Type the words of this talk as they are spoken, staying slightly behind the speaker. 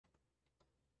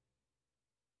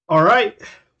All right,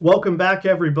 welcome back,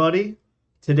 everybody.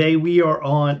 Today we are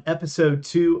on episode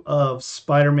 2 of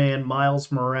Spider-Man Miles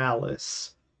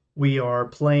Morales. We are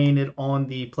playing it on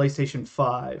the PlayStation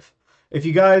 5. If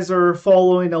you guys are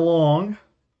following along,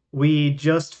 we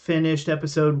just finished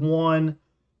episode 1,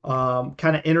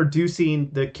 kind of introducing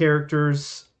the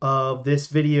characters of this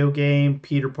video game: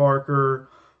 Peter Parker,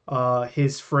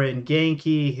 his friend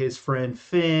Genki, his friend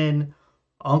Finn,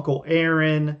 Uncle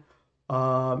Aaron.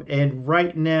 And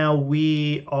right now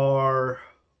we are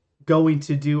going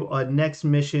to do a next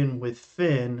mission with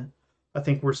Finn. I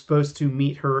think we're supposed to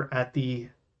meet her at the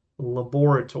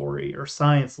laboratory or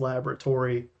science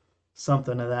laboratory,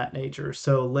 something of that nature.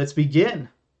 So let's begin.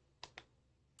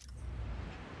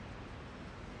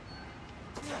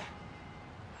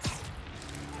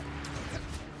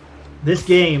 This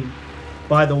game,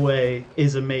 by the way,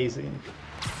 is amazing.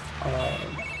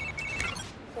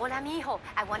 Hola, mijo.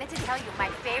 I wanted to tell you my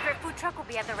favorite food truck will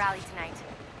be at the rally tonight.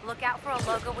 Look out for a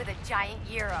logo with a giant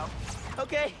gyro.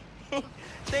 Okay.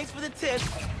 Thanks for the tip.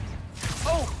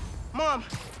 Oh, Mom,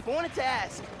 I wanted to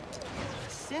ask.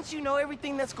 Since you know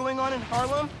everything that's going on in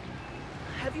Harlem,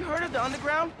 have you heard of the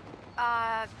Underground?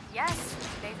 Yes.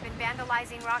 They've been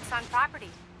vandalizing Roxxon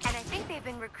property. And I think they've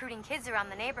been recruiting kids around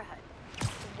the neighborhood.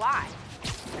 Why?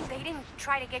 They didn't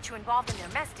try to get you involved in their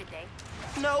mess, did they?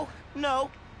 No.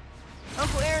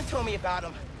 Uncle Aaron told me about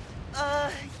him.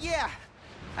 Yeah.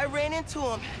 I ran into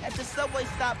him at the subway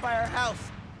stop by our house.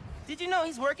 Did you know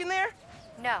he's working there?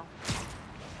 No.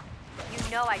 You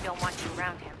know I don't want you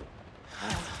around him.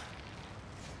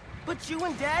 But you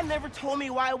and Dad never told me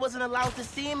why I wasn't allowed to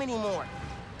see him anymore.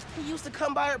 He used to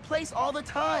come by our place all the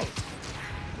time.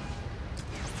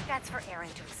 That's for Aaron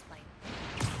to explain.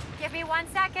 Give me 1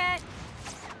 second.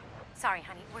 Sorry,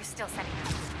 honey. We're still setting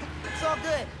up. It's all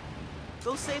good.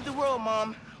 Go save the world,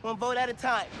 Mom. One vote at a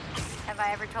time. Have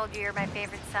I ever told you you're my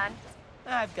favorite son?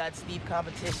 I've got steep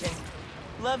competition.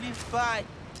 Love you. Bye.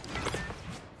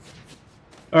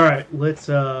 All right, let's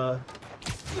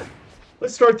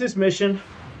start this mission.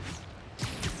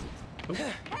 Oh,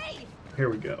 Hey!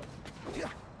 here we go.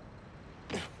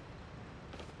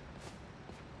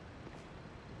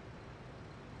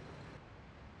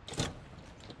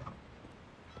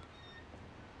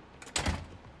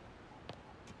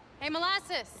 Hey,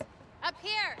 Molasses! Up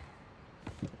here!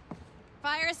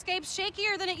 Fire escape's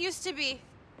shakier than it used to be.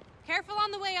 Careful on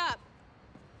the way up.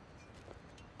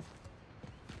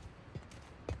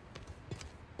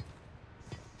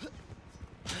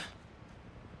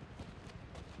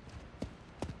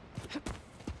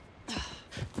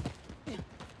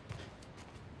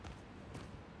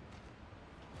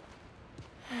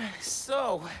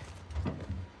 So,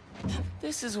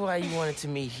 this is why you wanted to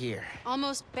meet here.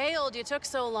 Almost bailed you took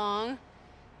so long.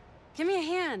 Give me a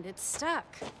hand, it's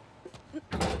stuck.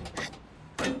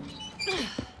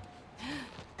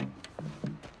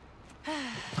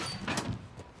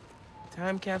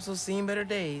 Time capsule's seen better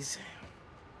days.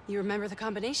 You remember the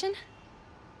combination?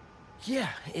 Yeah,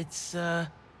 it's, man,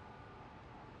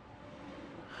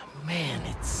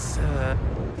 it's,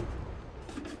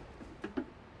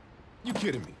 You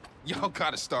kidding me? Y'all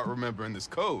gotta start remembering this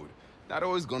code. Not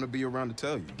always gonna be around to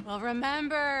tell you. We'll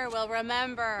remember, we'll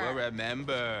remember. Well,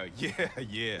 remember.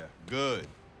 Yeah. Good.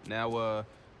 Now, what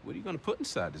are you gonna put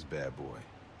inside this bad boy?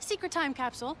 Secret time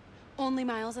capsule. Only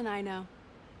Miles and I know.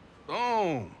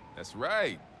 Boom. That's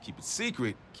right. Keep it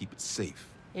secret. Keep it safe.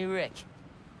 Hey, Rick.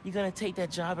 You gonna take that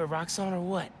job at Roxxon or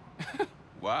what?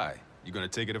 Why? You gonna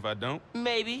take it if I don't?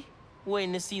 Maybe.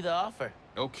 Waiting to see the offer.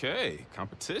 Okay.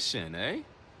 Competition, eh?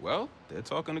 Well, they're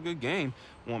talking a good game.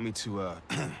 Want me to,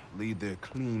 lead their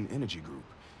clean energy group.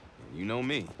 And you know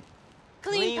me.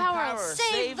 Clean power,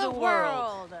 save the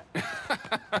world!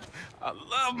 I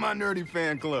love my nerdy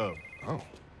fan club. Oh,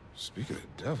 speak of the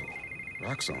devil.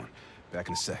 Roxxon. Back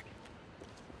in a sec.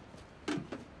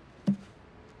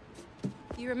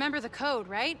 You remember the code,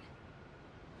 right?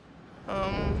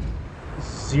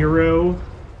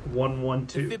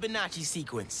 0112. Fibonacci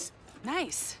sequence.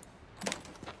 Nice.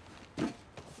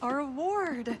 A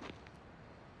reward.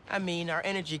 I mean, our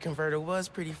energy converter was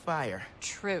pretty fire.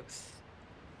 Truth.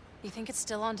 You think it's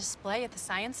still on display at the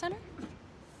Science Center?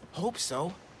 Hope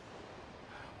so.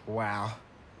 Wow.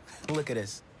 Look at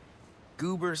this.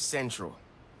 Goober Central.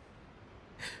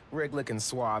 Rick looking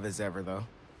suave as ever, though.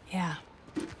 Yeah.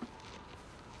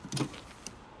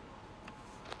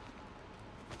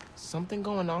 Something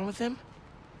going on with him?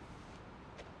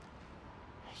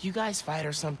 You guys fight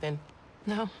or something?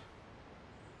 No.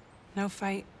 No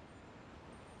fight.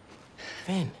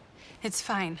 Finn, It's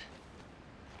fine.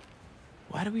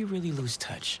 why do we really lose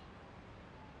touch?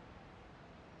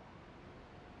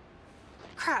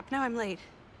 Crap, now I'm late.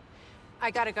 I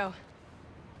gotta go.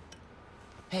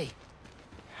 Hey,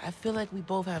 I feel like we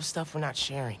both have stuff we're not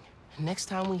sharing. Next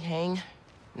time we hang,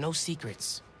 no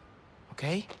secrets.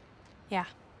 Okay? Yeah.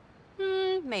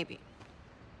 Maybe.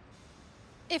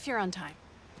 If you're on time.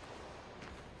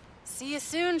 See you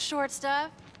soon, short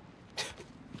stuff.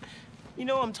 You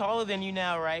know I'm taller than you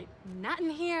now, right? Not in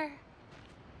here.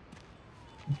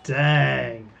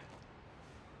 Dang.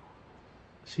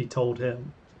 She told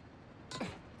him.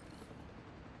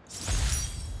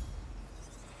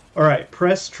 Alright,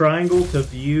 press triangle to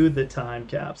view the time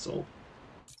capsule.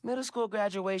 Middle school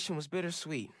graduation was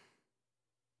bittersweet.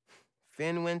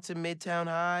 Finn went to Midtown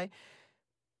High,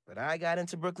 but I got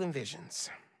into Brooklyn Visions.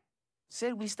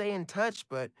 Said we stay in touch,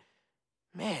 but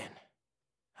man,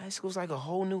 high school's like a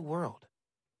whole new world.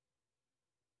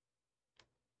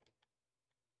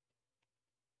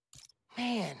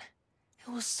 Man,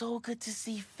 it was so good to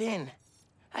see Finn.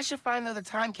 I should find the other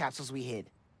time capsules we hid,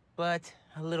 but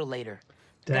a little later.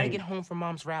 Dang. Gotta get home for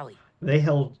Mom's rally. They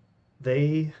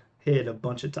hid a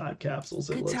bunch of time capsules,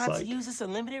 it Good looks time like. to use this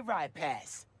unlimited ride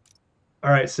pass.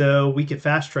 Alright, so we can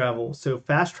fast travel. So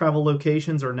fast travel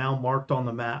locations are now marked on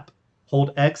the map.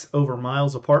 Hold X over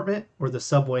Miles' apartment or the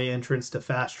subway entrance to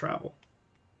fast travel.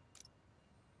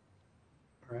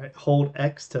 Alright, hold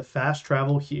X to fast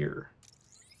travel here.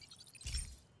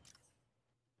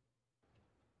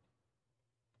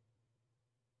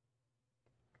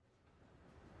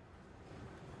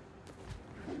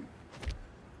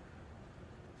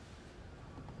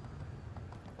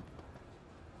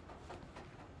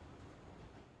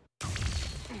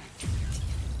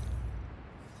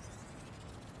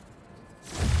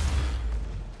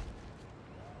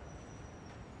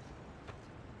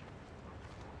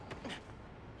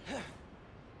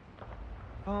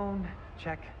 Phone,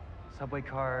 check. Subway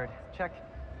card, check.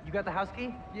 You got the house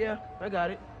key? Yeah, I got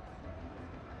it.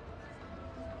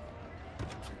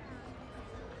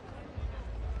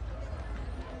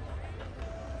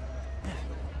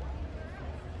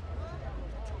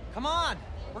 Come on!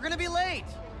 We're gonna be late!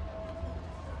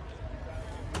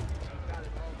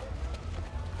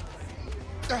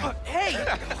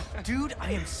 Hey! Dude,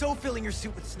 I am so filling your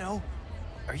suit with snow.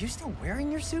 Are you still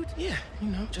wearing your suit? Yeah, you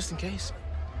know, just in case.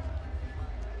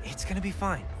 It's gonna be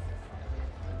fine.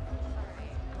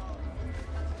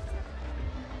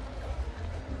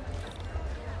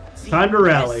 See, Time to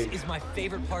rally. This is my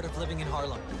favorite part of living in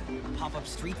Harlem. Pop-up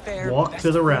street fair, Walk best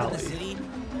to the food in rally. the city,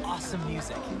 awesome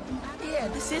music. Yeah,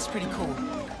 this is pretty cool.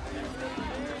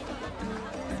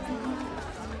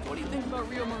 What do you think about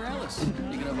Rio Morales?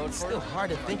 You gonna vote It's for still it? hard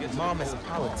to think of Mom as a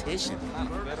politician.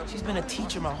 She's been a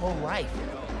teacher my whole life.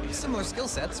 Similar skill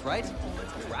sets, right?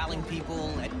 Rallying people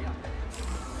and...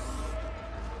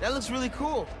 That looks really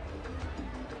cool.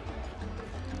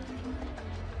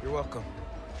 You're welcome.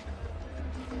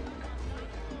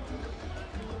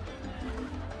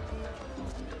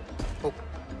 Oh.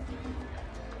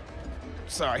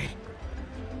 Sorry.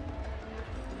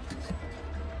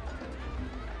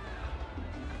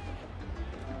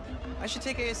 I should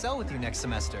take ASL with you next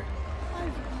semester.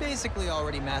 I've basically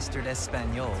already mastered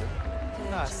Espanol.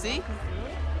 Ah, see?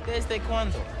 Desde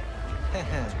cuando?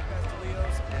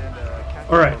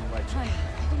 All right,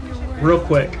 real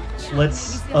quick,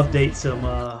 let's update some.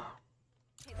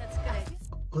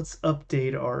 Let's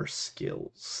update our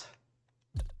skills.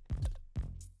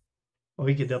 Well,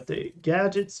 we could update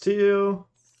gadgets too.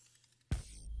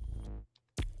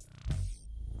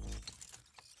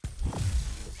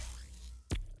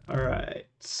 All right,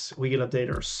 we can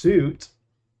update our suit.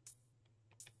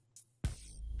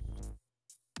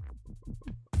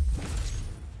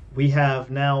 We have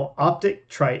now optic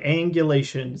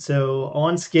triangulation. So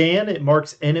on scan, it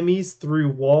marks enemies through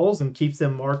walls and keeps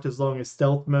them marked as long as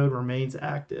stealth mode remains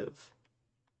active.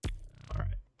 All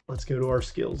right, let's go to our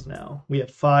skills now. We have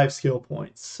 5 skill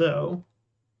points. So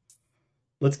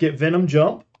let's get Venom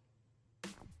Jump.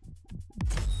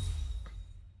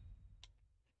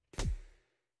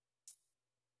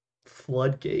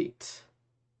 Floodgate.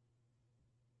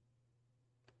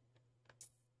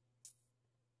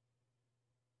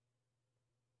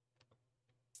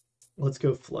 Let's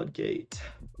go Floodgate.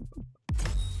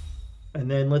 And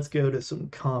then let's go to some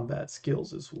combat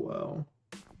skills as well.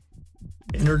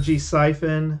 Energy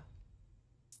Siphon.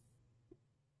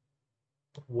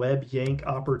 Web Yank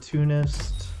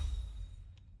Opportunist.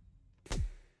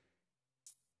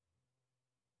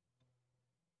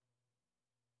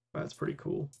 That's pretty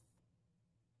cool.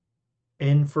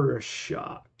 In for a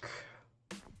shock.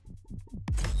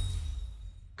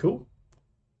 Cool.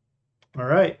 All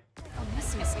right. Oh,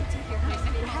 Miss Missy, there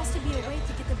has to be a way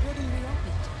to get the building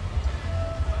reopened.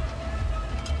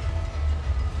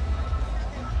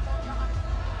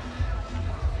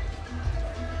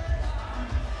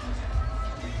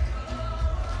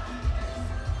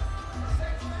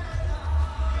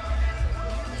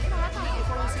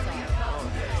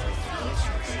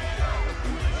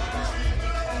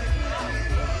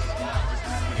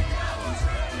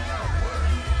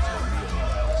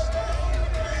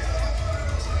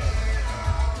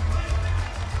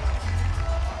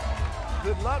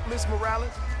 Miss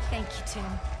Morales. Thank you, Tim.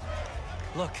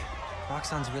 Look,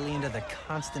 Roxxon's really into the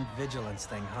constant vigilance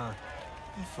thing, huh?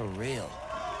 For real.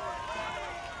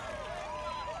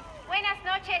 Buenas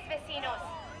noches, vecinos.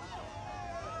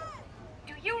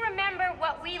 Do you remember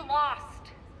what we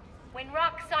lost when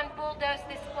Roxxon bulldozed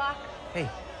this block? Hey,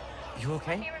 you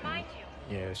okay? Let me remind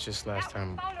you. Yeah, it's just last That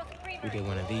was time Paulo's we Creamery, did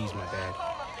one of these, my bad.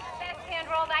 home of the best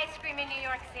hand-rolled ice cream in New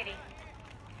York City.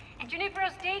 And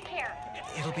Junipero's daycare.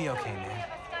 It'll be okay, man.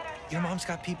 Your mom's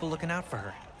got people looking out for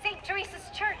her. St. Teresa's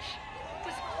Church,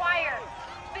 whose choir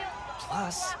built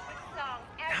Plus,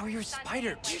 now you're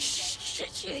Spider.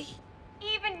 Spider.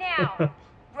 Even now,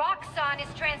 Roxxon is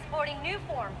transporting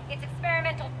Newform, its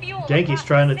experimental fuel. Genki's across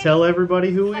trying the to city. tell everybody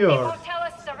who But we they are. won't tell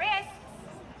us the risks.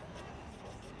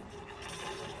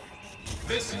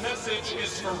 This message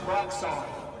is for Roxxon.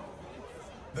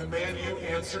 The man you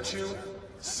answer to,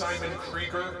 Simon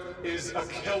Krieger, is a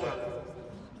killer.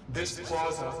 This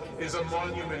plaza is a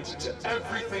monument to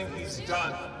everything he's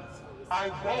done. I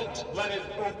won't let it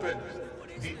open.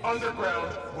 The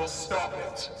underground will stop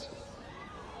it.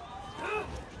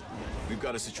 We've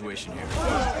got a situation here.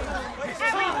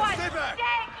 Everyone, stay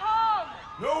calm!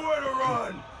 Nowhere to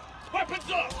run!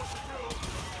 Weapons up!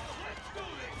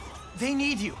 They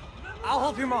need you. I'll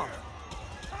help your mom.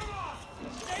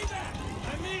 Stay back!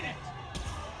 I mean it!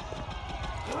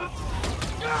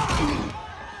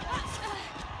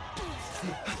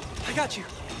 I got you.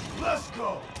 Let's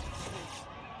go!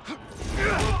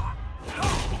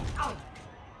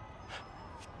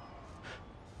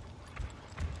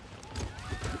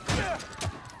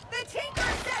 The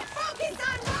Tinker said focus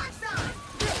on Roxxon!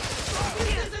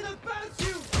 This isn't about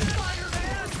you,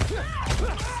 Spider-Man!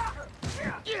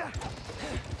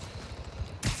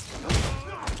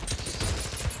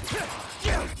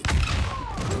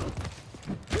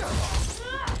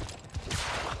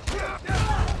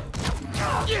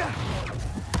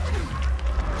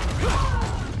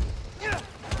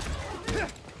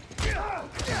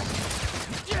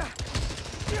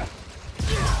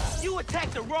 You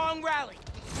attacked the wrong rally.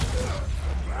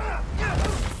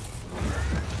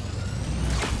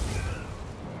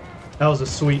 That was a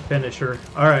sweet finisher.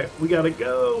 All right, we gotta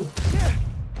go.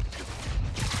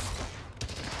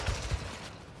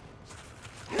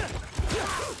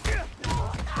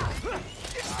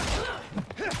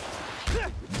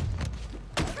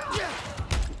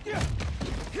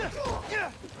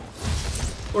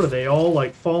 What are they all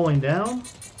like falling down?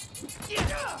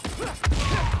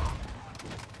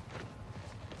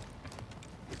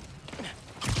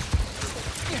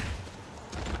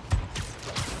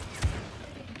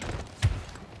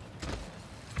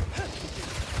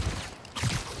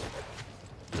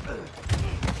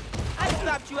 I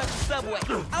stopped you at the subway.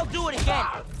 I'll do it again.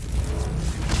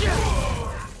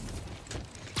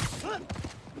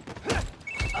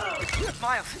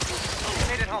 Miles, you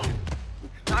made it home.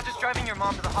 Not just driving your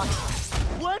mom to the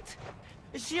hospital. What?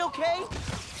 Is she okay?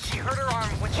 She hurt her arm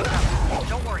when she fell.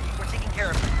 Don't worry, we're taking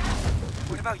care of her.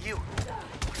 What about you?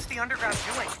 What's the underground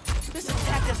doing? This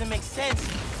attack doesn't make sense.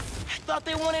 I thought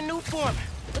they wanted new form,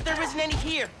 but there isn't any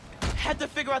here. Had to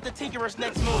figure out the Tinkerer's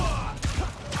next move.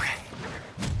 Okay.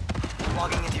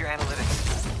 Logging into your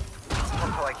analytics.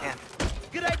 Help all I can.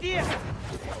 Good idea.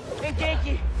 And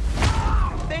Genki,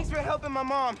 thanks for helping my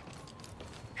mom.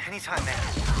 Anytime, man.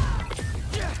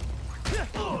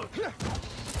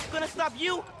 Gonna stop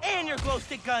you and your glow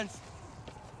stick guns.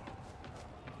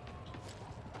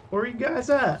 Where are you guys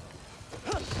at?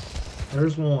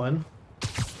 There's one.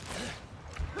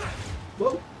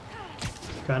 Whoa.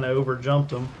 Kind of over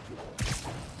jumped him.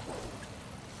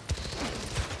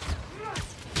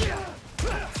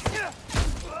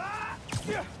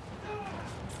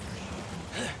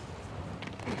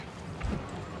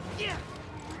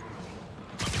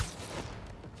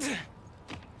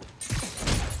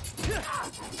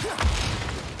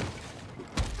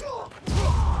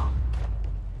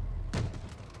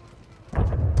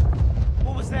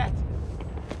 What was that?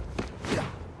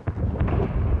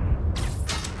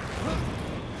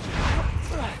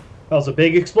 That was a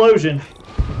big explosion.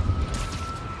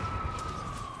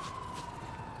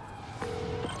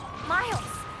 Miles!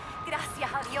 Gracias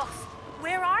a Dios.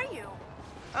 Where are you?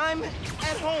 I'm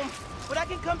at home, but I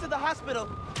can come to the hospital.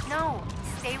 No,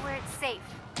 stay where it's safe.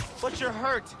 But you're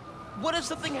hurt. What if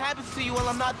something happens to you while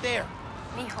I'm not there?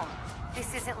 Mijo,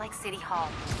 this isn't like City Hall.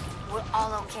 We're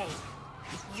all okay.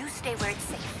 You stay where it's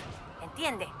safe.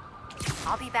 Entiende?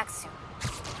 I'll be back soon.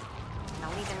 And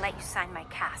I'll even let you sign my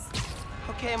cast.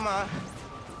 Okay, Ma.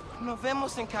 Nos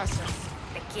vemos en casa.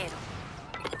 Te quiero.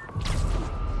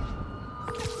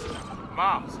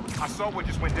 Miles, I saw what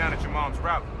just went down at your mom's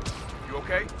rally. You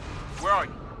okay? Where are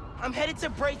you? I'm headed to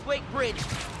Braithwaite Bridge.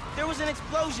 There was an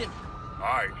explosion. All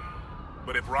right.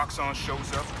 But if Roxxon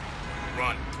shows up,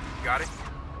 run. Got it?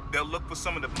 They'll look for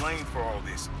some of the blame for all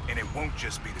this, and it won't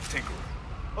just be the Tinkerer.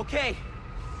 Okay.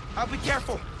 I'll be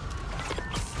careful.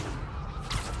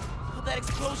 Oh, that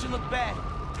explosion looked bad.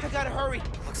 I gotta hurry.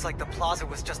 Looks like the plaza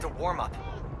was just a warm-up.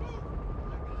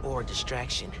 Or a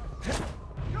distraction.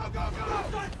 Go, go, go!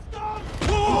 Stop!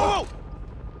 Whoa, whoa, whoa!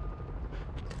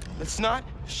 Let's not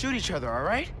shoot each other, all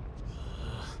right?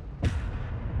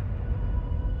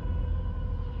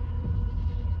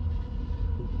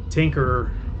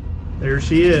 Tinkerer. There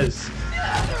she is.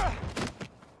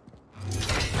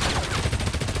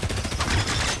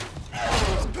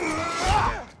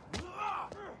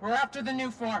 We're after the new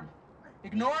form.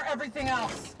 Ignore everything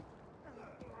else.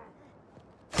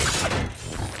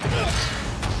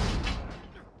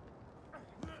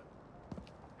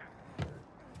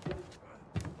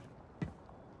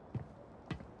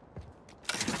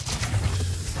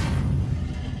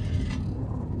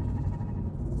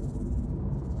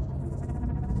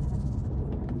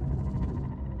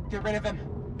 Get rid of him.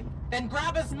 Then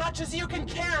grab as much as you can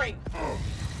carry.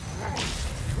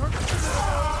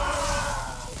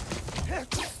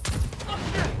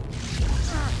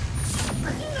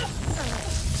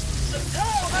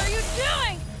 What are you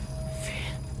doing?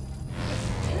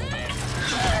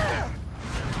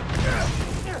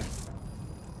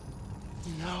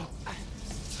 No.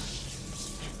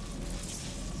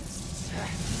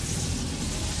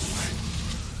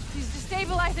 He's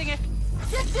destabilizing it.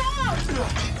 Get down!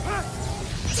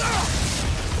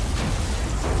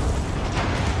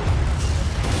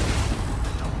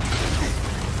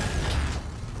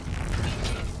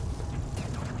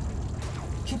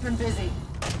 Keep him busy.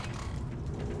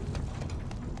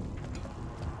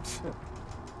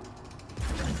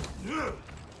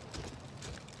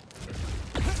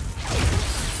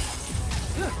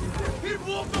 He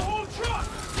blew up the whole truck!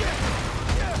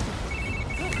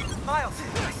 Miles,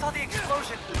 I saw the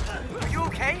explosion. Are you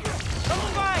okay? I'm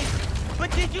fine!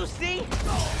 But did you see?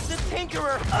 The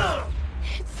Tinkerer!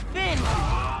 It's Finn! Oh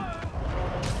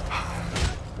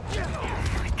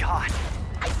my God.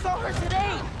 I saw her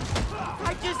today!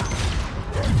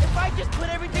 If I just put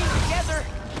everything together...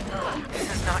 This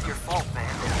is not your fault,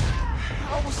 man.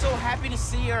 I was so happy to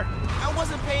see her. I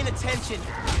wasn't paying attention.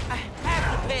 I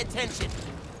had to pay attention.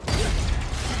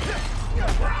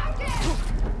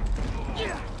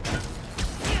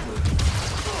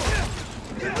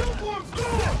 The uniform's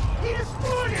gone! He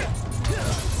destroyed it!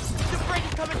 The brake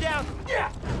is coming down!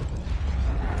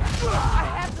 I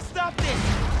have to stop this!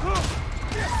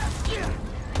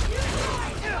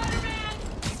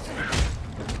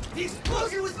 The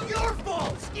explosion was your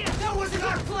fault! That wasn't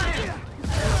our plan!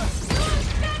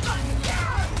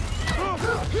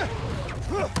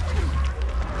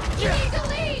 You need to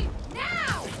leave!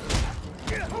 Now!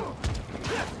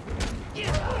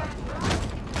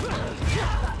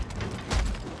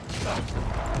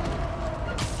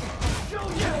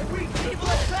 People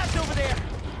are trapped over there!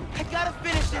 I gotta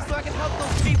finish this so I can help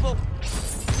those people!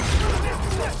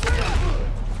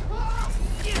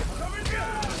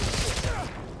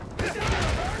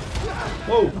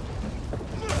 Whoa.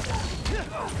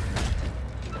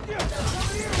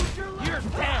 You're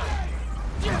down!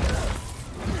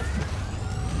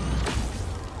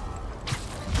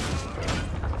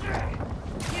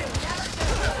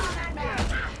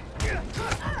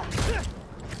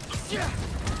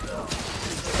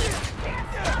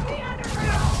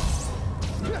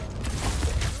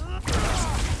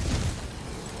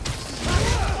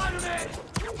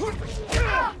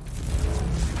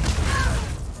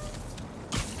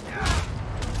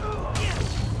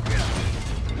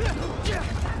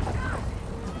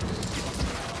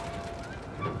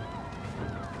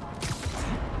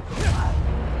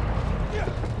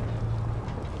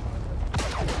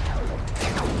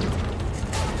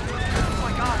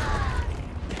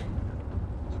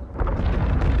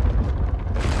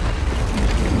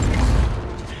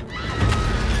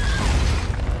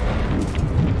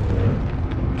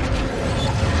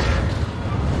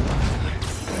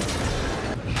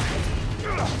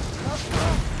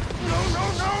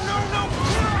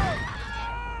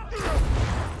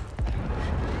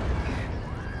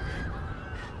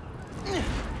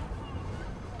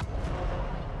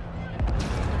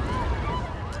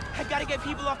 I gotta get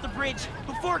people off the bridge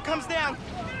before it comes down.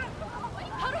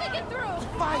 How do we get through?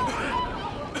 Fire!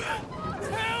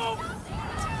 Help!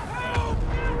 Help!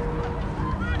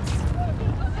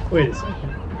 Wait a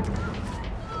second.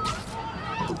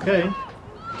 Okay.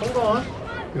 Hold on.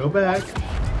 Go back.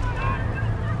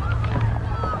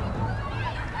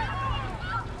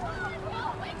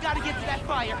 Gotta get to that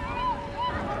fire.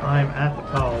 I'm at the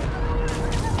call.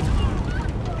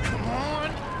 Come on.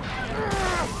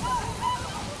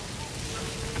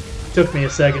 Took me a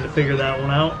second to figure that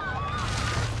one out.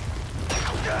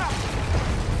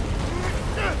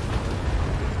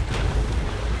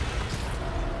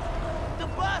 The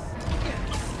bus.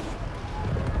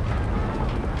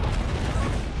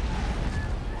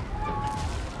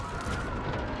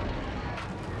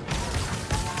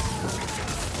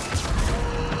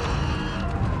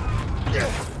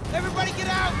 Everybody get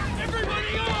out!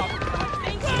 Everybody off!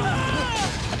 Thank you!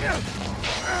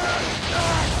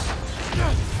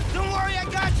 Don't worry, I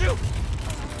got you!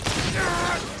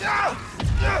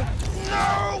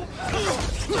 No!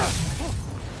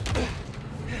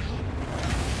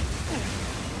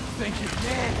 Thank you.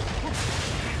 Man!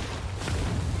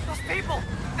 Those people!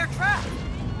 They're trapped!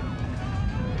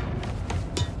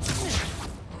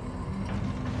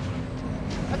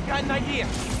 I've got an idea.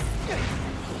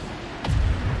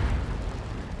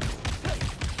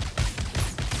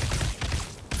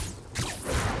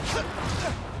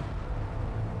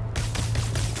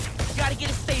 Gotta get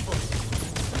it stable.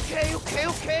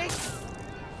 Okay.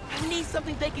 I need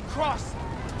something they can cross.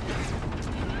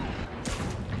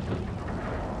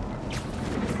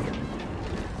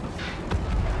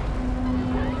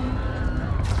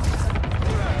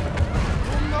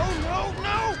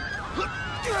 No!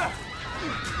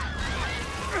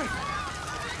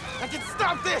 I can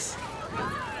stop this!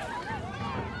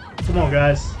 Come on,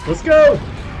 guys. Let's go!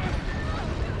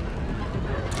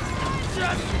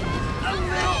 Just a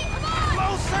little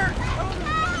closer!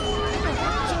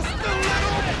 Just a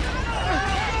little!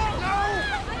 No!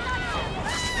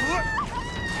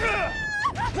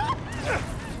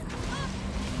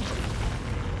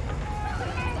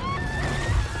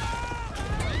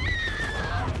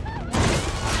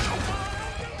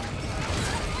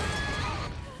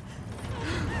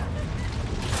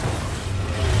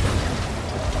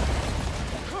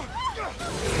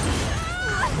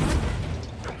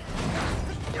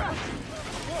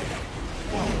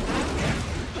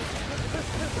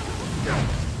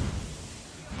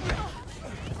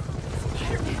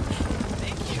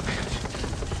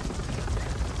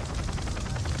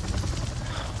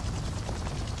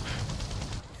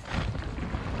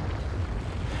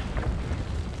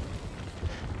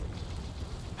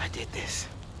 I did this.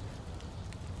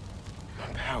 My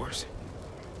powers.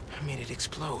 I made it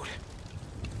explode.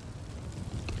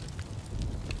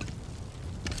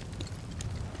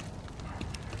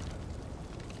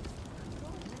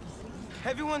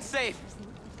 Everyone's safe.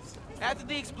 After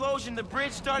the explosion, the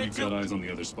bridge started We've got eyes on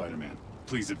the other Spider-Man.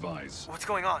 Please advise. What's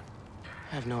going on?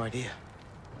 I have no idea.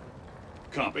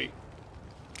 Copy.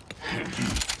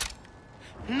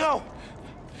 No!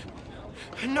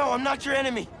 No, I'm not your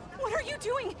enemy. What are you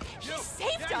doing? He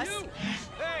saved us!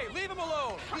 Hey, leave him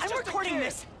alone! I'm recording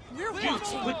this! We're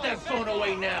watching! Put that phone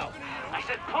away now! I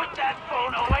said put that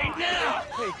phone away now!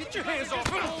 Hey, get your hands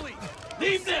off me!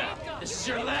 Leave now! This is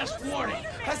your last warning!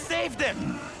 I saved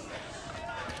them!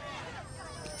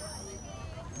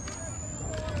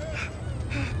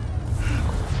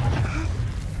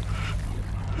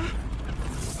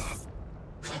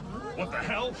 What the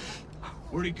hell?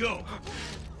 Where'd he go?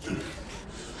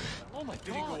 Oh my God.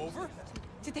 Did he go over?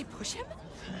 Did they push him?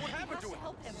 What happened to him?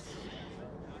 Help him.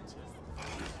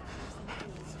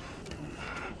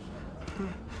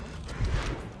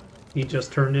 He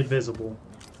just turned invisible.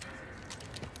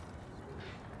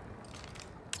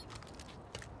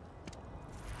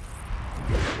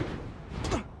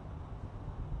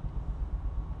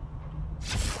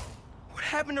 What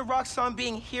happened to Roxxon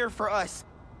being here for us?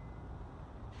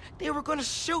 They were gonna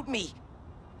shoot me.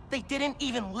 They didn't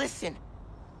even listen.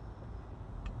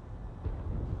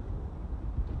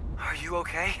 Are you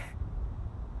okay?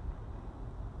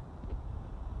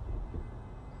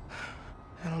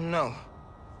 I don't know.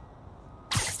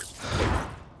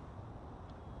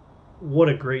 What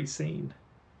a great scene.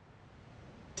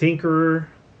 Tinkerer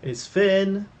is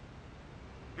Finn.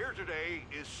 Here today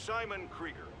is Simon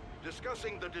Krieger,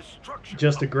 discussing the destruction.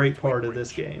 Just a great part of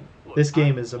this game. This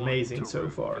game is amazing so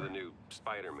far. For the new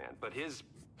Spider-Man, but his,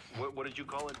 what did you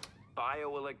call it?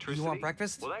 Bioelectricity? You want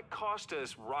breakfast? Well, that cost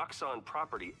us Roxxon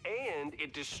property, and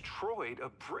it destroyed a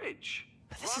bridge.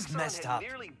 This is Roxxon messed had up.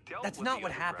 nearly dealt That's with not the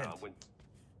what underground happened. when-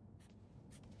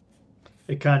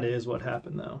 It kind of is what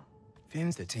happened, though.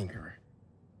 Finn's the Tinkerer.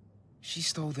 She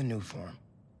stole the new form.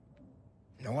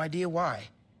 No idea why.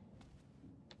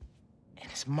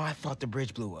 And it's my fault the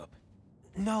bridge blew up.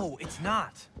 No, it's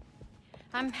not.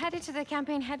 I'm headed to the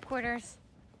campaign headquarters.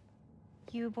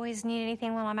 You boys need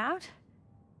anything while I'm out?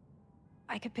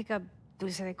 I could pick up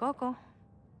dulce de coco.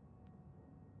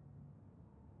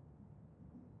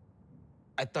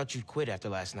 I thought you'd quit after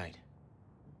last night.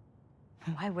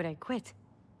 Why would I quit?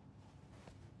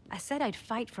 I said I'd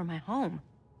fight for my home.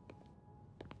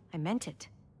 I meant it.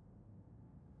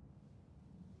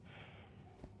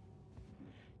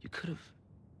 You could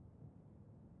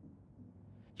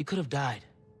have died.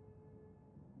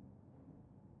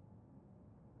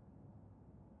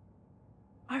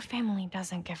 Our family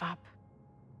doesn't give up.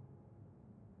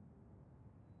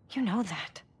 You know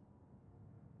that.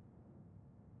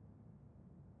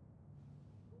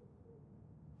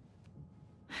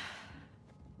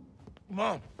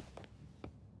 Mom!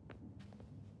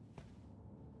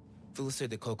 Dulce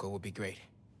de Coco would be great.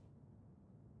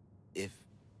 If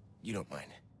you don't mind.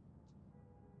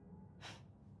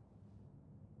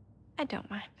 I don't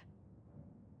mind.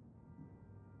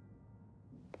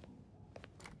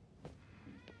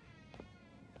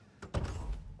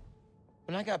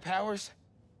 When I got powers,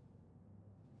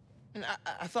 and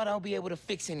I thought I would be able to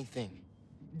fix anything.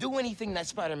 Do anything that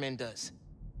Spider-Man does.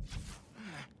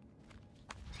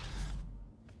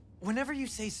 Whenever you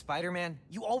say Spider-Man,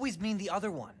 you always mean the other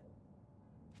one.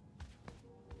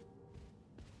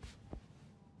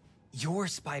 You're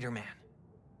Spider-Man.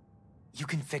 You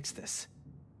can fix this.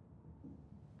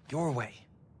 Your way.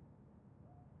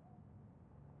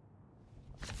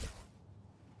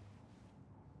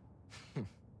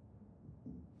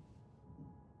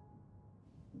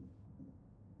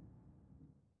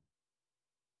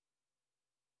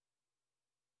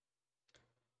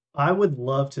 I would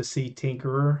love to see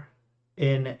Tinkerer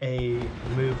in a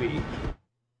movie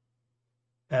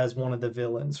as one of the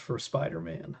villains for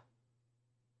Spider-Man.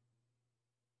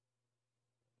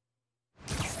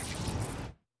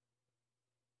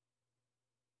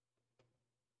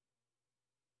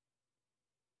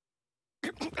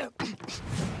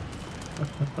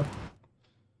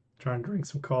 Trying to drink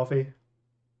some coffee.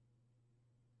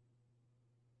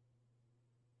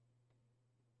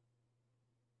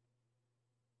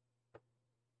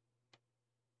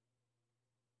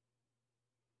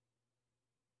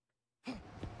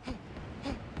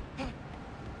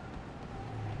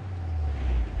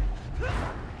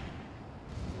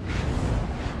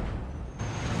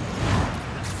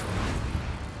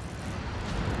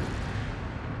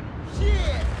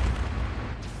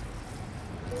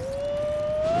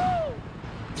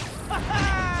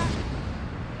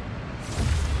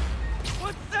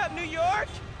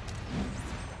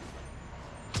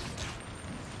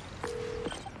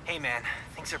 Hey man,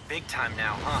 things are big time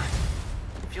now, huh?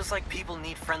 Feels like people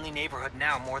need friendly neighborhood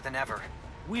now more than ever.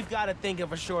 We've got to think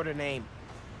of a shorter name.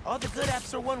 All the good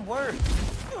apps are one word.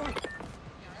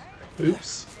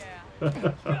 Oops.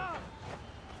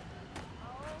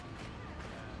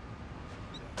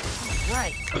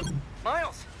 Right.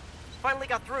 Miles, finally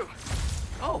got through.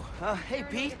 Oh, hey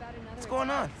Pete. What's going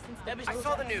on? I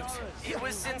saw the news. It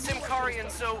was in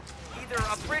Simkarian, so either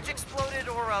a bridge exploded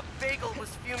or a bagel was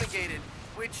fumigated,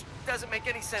 which doesn't make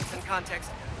any sense in context.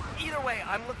 Either way,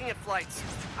 I'm looking at flights.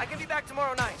 I can be back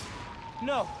tomorrow night.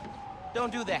 No,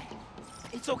 don't do that.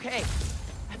 It's okay.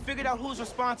 I figured out who's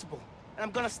responsible, and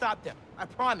I'm gonna stop them. I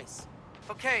promise.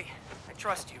 Okay, I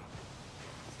trust you.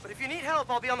 But if you need help,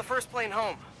 I'll be on the first plane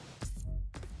home.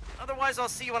 Otherwise, I'll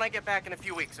see you when I get back in a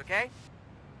few weeks, okay?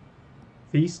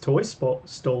 Feast toy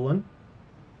stolen.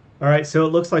 Alright, so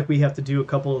it looks like we have to do a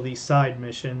couple of these side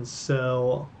missions,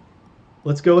 so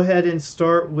let's go ahead and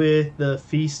start with the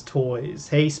Feast toys.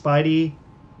 Hey Spidey,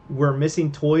 we're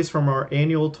missing toys from our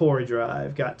annual toy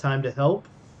drive. Got time to help?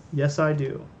 Yes, I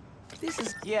do. This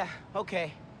is... yeah,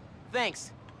 okay.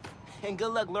 Thanks. And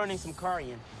good luck learning some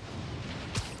Karian.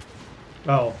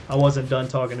 Oh, I wasn't done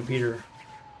talking to Peter.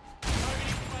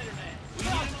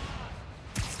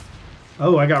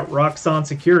 Oh, I got Roxxon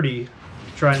security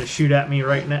trying to shoot at me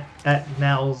right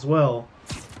now as well.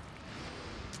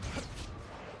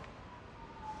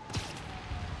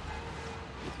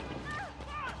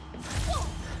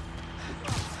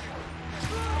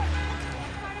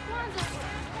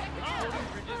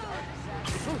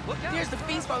 There's the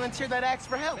Feast volunteer that asked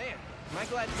for help. Man, am I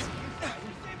glad to see you?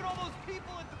 Saving all those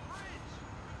people at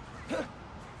the bridge.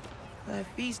 That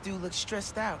Feast dude looks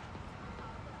stressed out.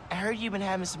 I heard you've been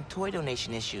having some toy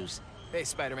donation issues. Hey,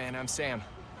 Spider-Man, I'm Sam.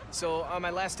 So, on my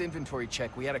last inventory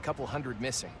check, we had a couple hundred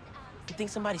missing. You think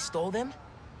somebody stole them?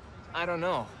 I don't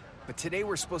know, but today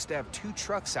we're supposed to have 2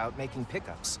 trucks out making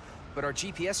pickups. But our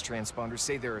GPS transponders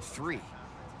say there are 3.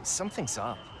 Something's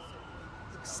up.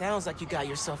 Sounds like you got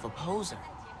yourself a poser.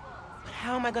 But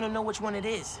how am I gonna know which one it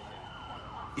is?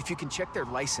 If you can check their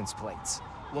license plates,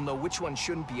 we'll know which one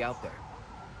shouldn't be out there.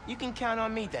 You can count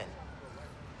on me then.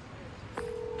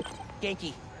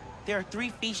 Genki, there are 3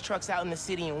 Feast trucks out in the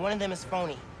city and one of them is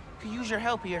phony. Could use your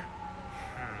help here.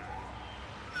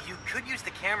 You could use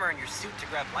the camera in your suit to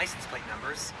grab license plate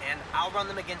numbers, and I'll run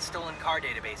them against stolen car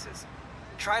databases.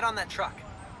 Try it on that truck.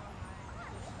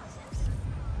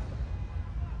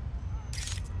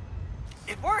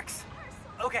 It works!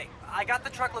 Okay, I got the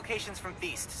truck locations from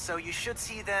Feast, so you should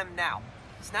see them now.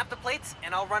 Snap the plates,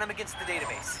 and I'll run them against the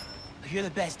database. You're the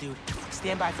best, dude.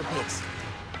 Stand by for pics.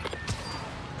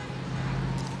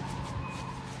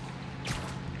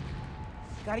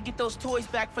 Gotta get those toys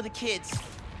back for the kids.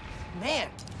 Man,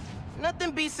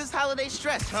 nothing beats this holiday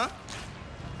stress, huh?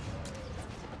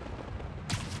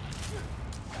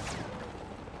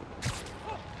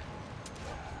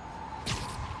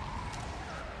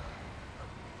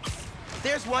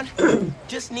 There's one.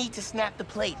 Just need to snap the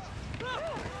plate.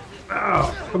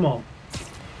 Oh, come on.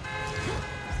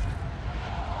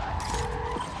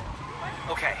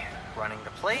 Okay, running the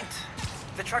plate.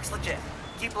 The truck's legit.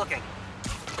 Keep looking.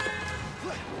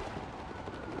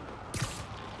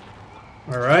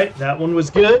 All right, that one was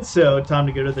good, so time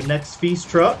to go to the next Feast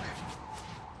truck.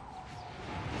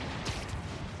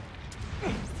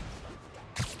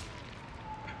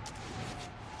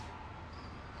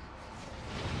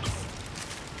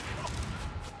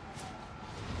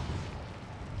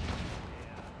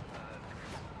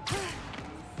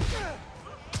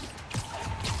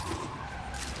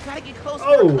 Gotta get close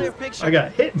for a clear picture. I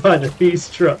got hit by the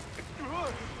Feast truck.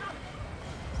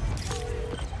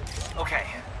 Okay,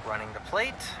 running the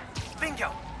plate.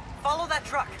 Bingo! Follow that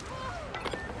truck.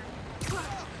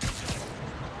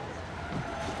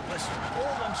 Listen,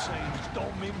 all I'm saying is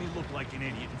don't make me look like an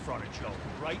idiot in front of Joe,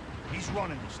 right? He's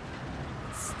running this thing.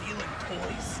 Stealing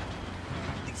toys?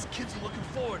 These kids are looking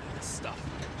forward to this stuff.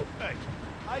 Hey,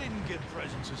 I didn't get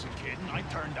presents as a kid, and I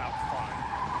turned out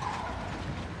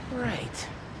fine. Right.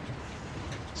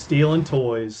 Stealing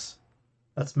toys.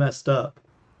 That's messed up.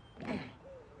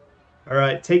 All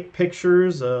right, take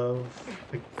pictures of.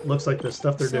 It looks like the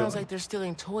stuff they're doing. Sounds like they're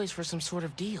stealing toys for some sort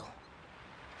of deal.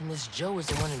 And this Joe is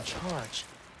the one in charge.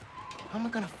 How am I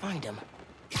gonna find him?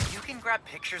 If you can grab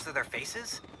pictures of their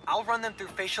faces, I'll run them through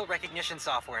facial recognition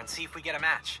software and see if we get a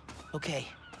match. Okay.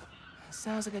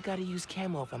 Sounds like I gotta use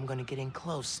camo if I'm gonna get in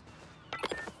close.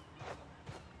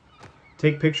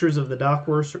 Take pictures of the dock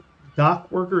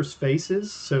workers'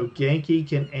 faces so Genki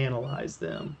can analyze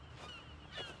them.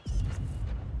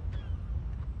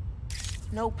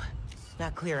 Nope.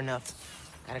 Not clear enough.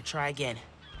 Gotta try again.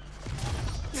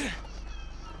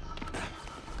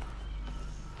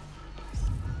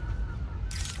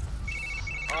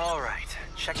 All right,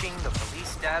 checking the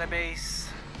police database.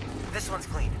 This one's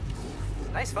clean.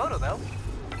 Nice photo, though.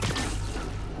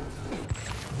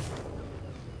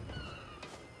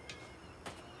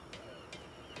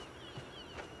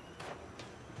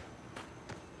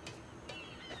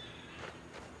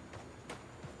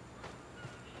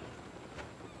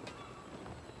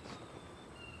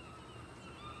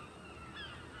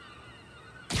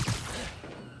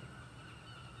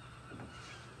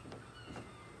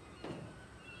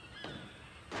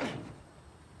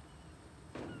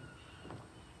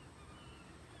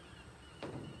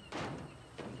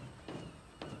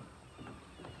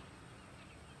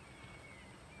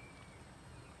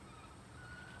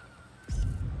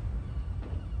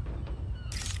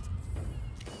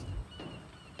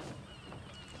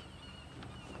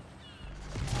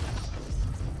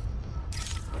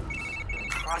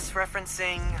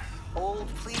 Cross-referencing. Hold,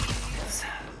 please.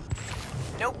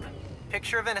 Nope.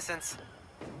 Picture of innocence.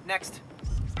 Next.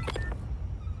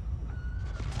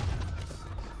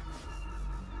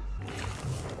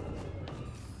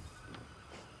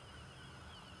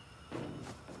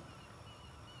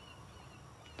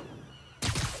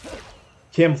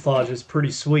 Camouflage is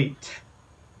pretty sweet.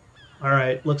 All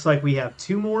right, looks like we have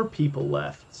 2 more people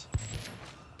left.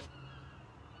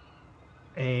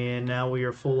 And now we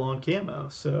are full on camo,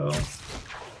 so...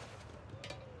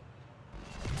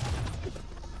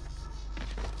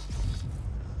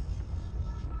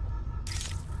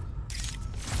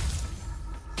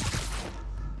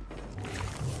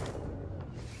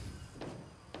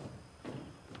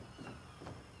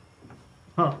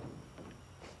 Huh.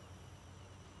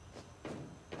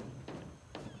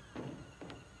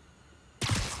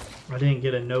 I didn't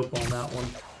get a nope on that one.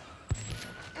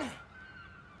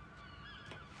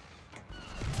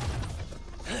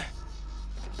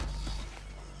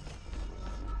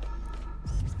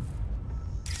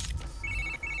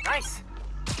 Nice!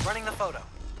 Running the photo.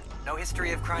 No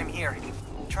history of crime here.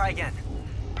 Try again.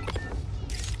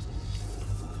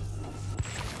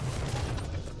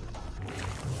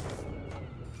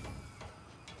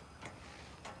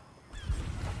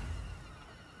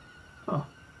 Huh.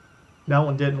 That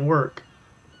one didn't work.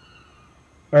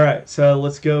 Alright, so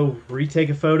let's go retake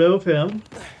a photo of him.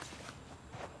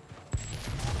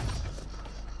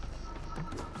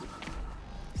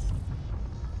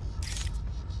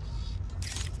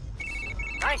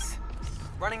 Nice.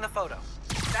 Running the photo.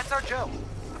 That's our Joe.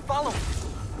 Follow me.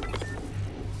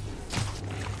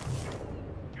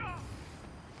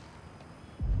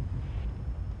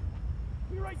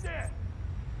 Be right there.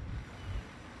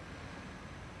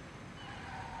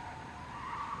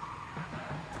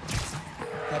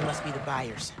 That must be the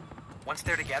buyers. Once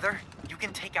they're together, you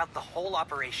can take out the whole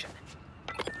operation.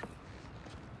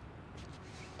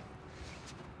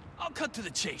 I'll cut to the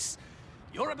chase.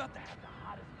 You're about to have the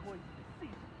hottest toys of the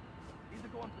season. These are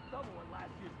going for double what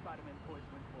last year's Spider-Man toys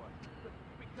went for. But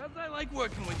because I like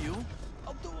working with you,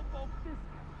 I'll do a bulk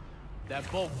discount. That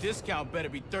bulk discount better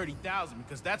be 30,000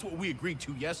 because that's what we agreed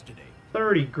to yesterday.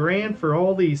 30 grand for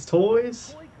all these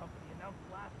toys? Toy company announced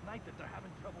last night that they're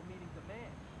having trouble meeting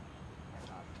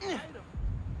demand.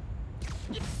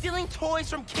 Stealing toys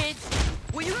from kids?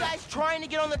 Were you guys trying to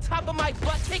get on the top of my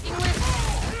butt-kicking list?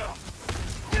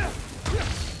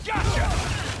 Gotcha!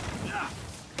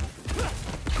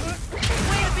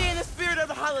 Way to be in the spirit of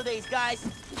the holidays, guys.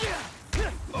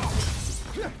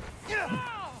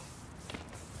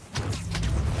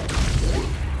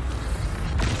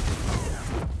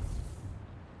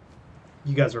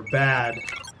 You guys are bad.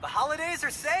 The holidays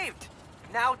are saved.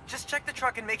 Now, just check the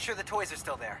truck and make sure the toys are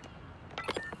still there.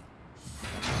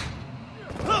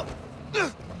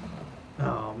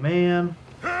 Oh, man.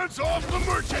 Hands off the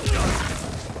merchandise!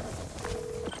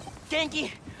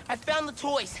 Genki, I found the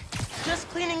toys. Just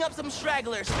cleaning up some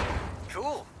stragglers.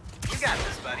 Cool. You got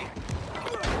this, buddy.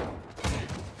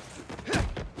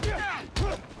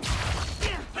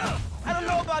 I don't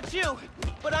know about you,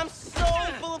 but I'm so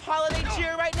full of holiday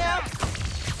cheer right now.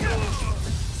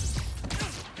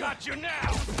 Got you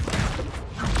now!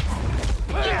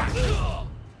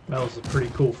 That was a pretty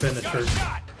cool finisher.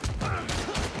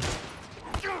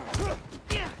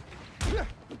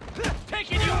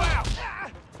 Taking you out!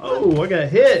 Oh, I got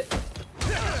hit!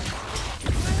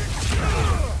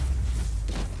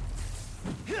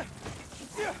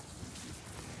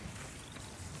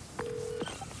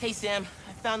 Hey, Sam,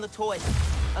 I found the toys.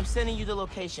 I'm sending you the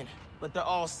location, but they're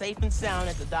all safe and sound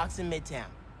at the docks in Midtown.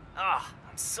 Ah,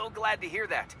 I'm so glad to hear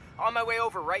that. On my way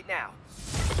over right now.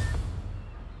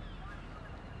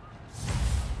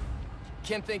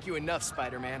 Can't thank you enough,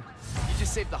 Spider-Man. You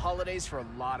just saved the holidays for a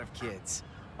lot of kids.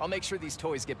 I'll make sure these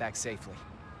toys get back safely.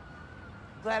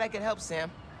 Glad I could help,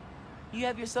 Sam. You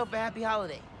have yourself a happy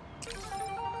holiday.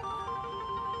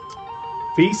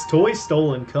 Feast toy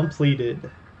stolen completed.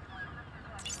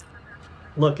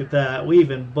 Look at that. We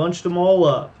even bunched them all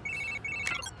up.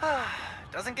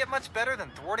 Doesn't get much better than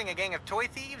thwarting a gang of toy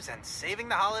thieves and saving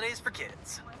the holidays for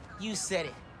kids. You said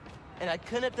it. And I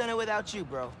couldn't have done it without you,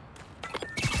 bro.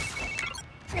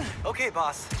 Okay,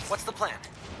 boss. What's the plan?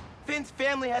 Finn's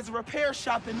family has a repair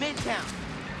shop in Midtown.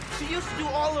 She used to do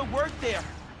all her work there.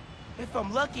 If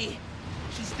I'm lucky,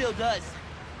 she still does.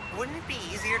 Wouldn't it be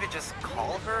easier to just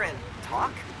call her and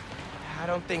talk? I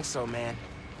don't think so, man.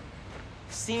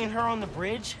 Seeing her on the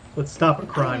bridge? Let's stop a I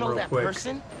don't crime know real that quick.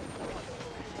 person.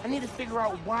 I need to figure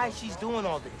out why she's doing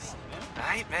all this. All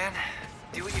right, man.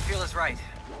 Do what you feel is right.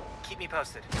 Keep me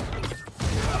posted.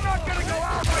 I'm not gonna go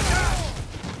out like that!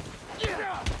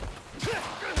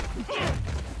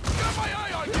 Got my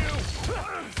eye on you!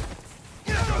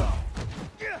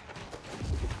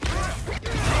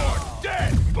 You're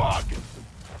dead, bug!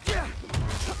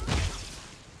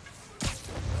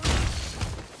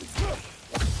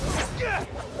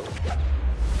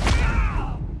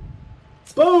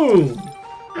 Boom!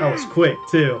 That was quick,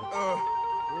 too.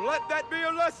 Let that be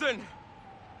a lesson.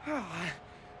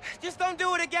 Just don't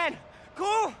do it again.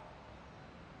 Cool?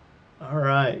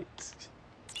 Alright.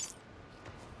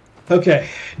 Okay,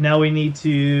 now we need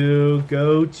to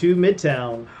go to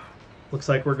Midtown. Looks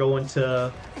like we're going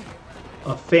to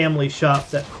a family shop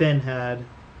that Finn had.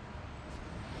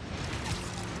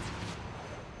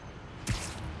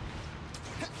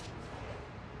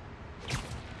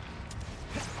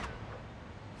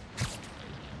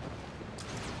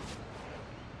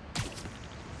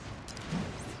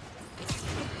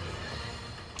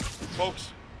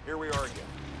 Folks, here we are again.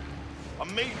 A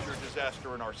major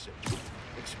disaster in our city.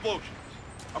 Explosions,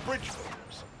 a bridge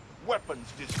collapse, weapons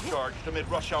discharged amid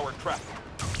rush hour traffic.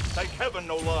 Thank heaven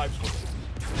no lives were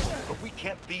lost. But we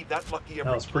can't be that lucky every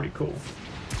That was pretty cool.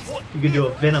 What You could do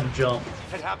a Venom jump.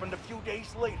 had happened a few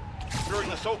days later, during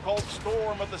the so-called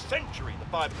storm of the century the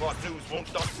 5 o'clock news won't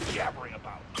stop jabbering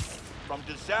about. From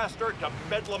disaster to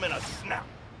bedlam in a snap.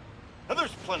 And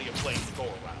there's plenty of blame to go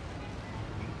around,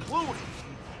 including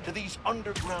to these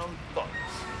underground thugs.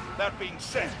 That being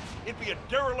said, it'd be a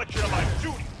dereliction of my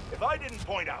duty if I didn't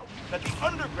point out that the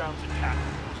Underground's attack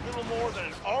was little more than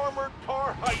an armored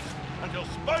car heist until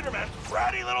Spider-Man's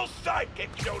bratty little sidekick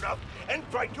showed up and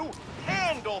tried to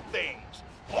handle things,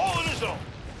 all on his own.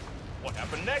 What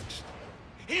happened next?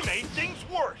 He made things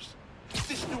worse.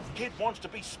 This new kid wants to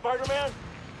be Spider-Man?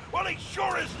 Well, he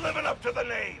sure is living up to the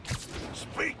name.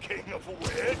 Speaking of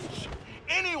which,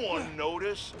 anyone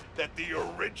notice that the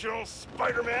original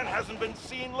Spider-Man hasn't been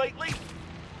seen lately?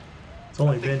 It's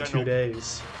only been 2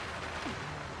 days.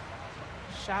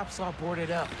 Shop's all boarded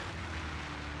up.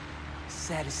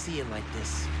 Sad to see it like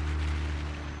this.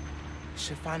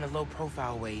 Should find a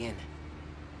low-profile way in.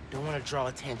 Don't want to draw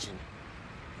attention.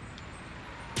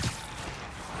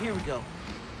 Here we go.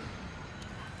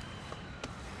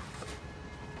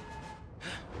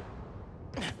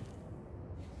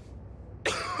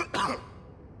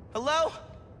 Hello?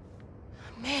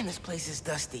 Man, this place is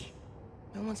dusty.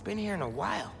 No one's been here in a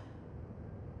while.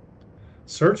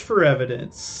 Search for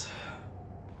evidence.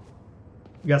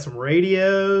 We got some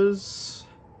radios.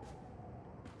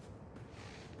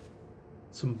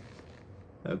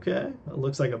 Okay, it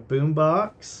looks like a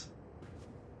boombox.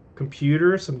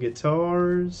 Computer, some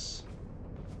guitars.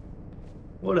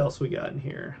 What else we got in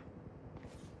here?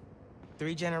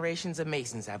 3 generations of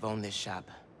Masons have owned this shop.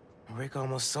 Rick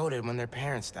almost sold it when their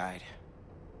parents died.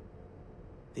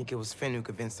 Think it was Finn who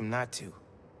convinced them not to.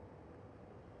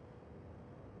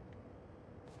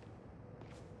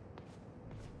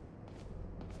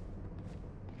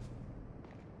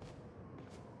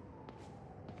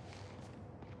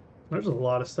 There's a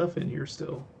lot of stuff in here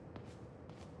still.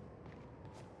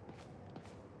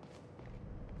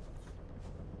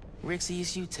 Rick's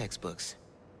ESU textbooks.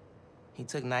 He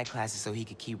took night classes so he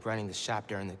could keep running the shop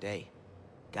during the day.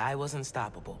 Guy was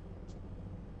unstoppable.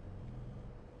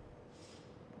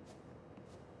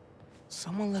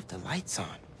 Someone left the lights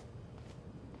on.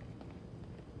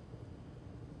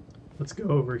 Let's go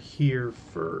over here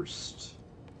first.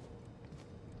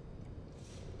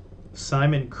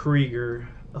 Simon Krieger,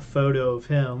 a photo of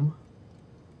him.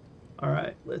 All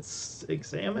right, let's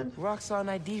examine. Roxxon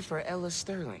ID for Ella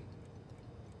Sterling.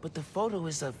 But the photo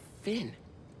is of Finn.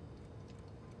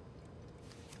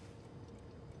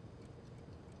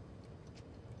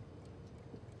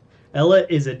 Ella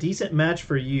is a decent match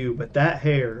for you, but that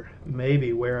hair,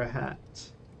 maybe wear a hat.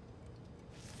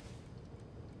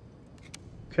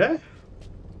 Okay.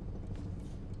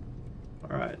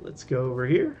 All right, let's go over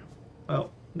here. Oh,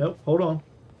 nope, hold on.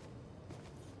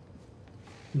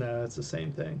 No, it's the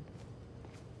same thing.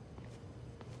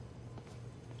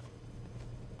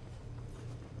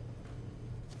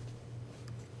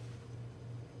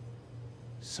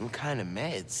 Some kind of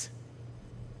meds.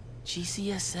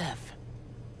 GCSF.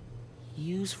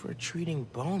 Used for treating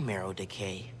bone marrow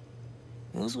decay.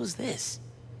 Whose was this?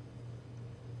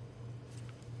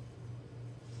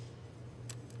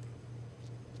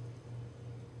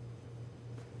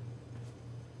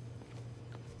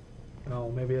 Oh,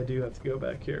 maybe I do have to go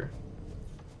back here.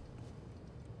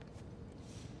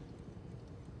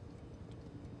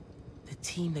 The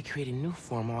team that created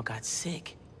Newform all got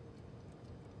sick.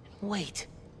 Wait.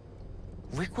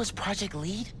 Rick was project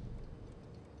lead?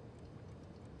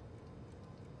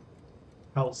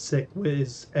 How sick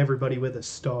is everybody with a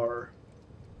star?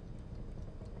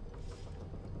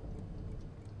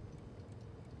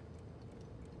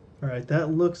 Alright,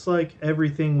 that looks like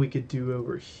everything we could do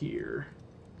over here.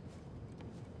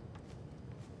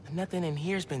 Nothing in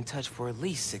here's been touched for at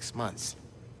least 6 months.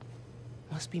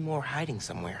 Must be more hiding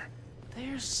somewhere.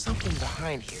 There's something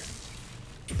behind here.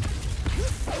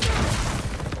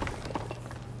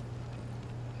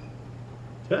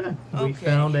 Okay, we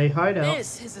found a hideout.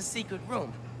 This is a secret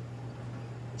room.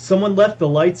 Someone left the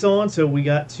lights on, so we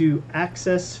got to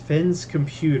access Finn's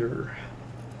computer.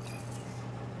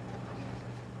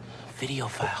 Video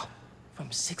file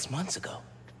from 6 months ago.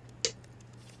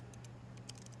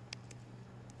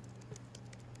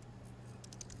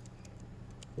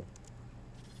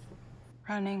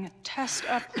 Running a test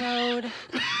upload.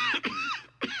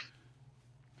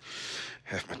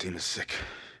 Half my team is sick.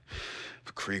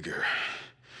 But Krieger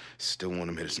still want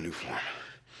him in his new form.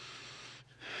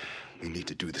 We need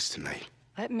to do this tonight.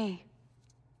 Let me.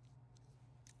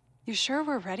 You sure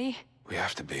we're ready? We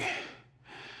have to be.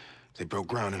 They broke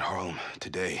ground in Harlem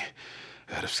today,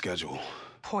 ahead of schedule.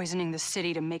 Poisoning the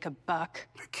city to make a buck.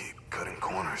 They keep cutting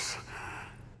corners,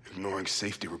 ignoring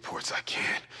safety reports. I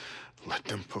can't let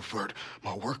them pervert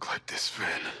my work like this,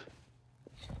 Finn.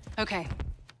 Okay.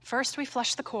 First we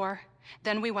flush the core,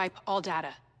 then we wipe all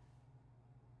data.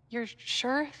 You're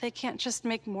sure they can't just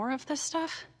make more of this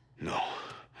stuff? No.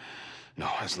 No,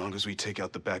 as long as we take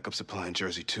out the backup supply in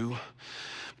Jersey too.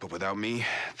 But without me,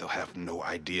 they'll have no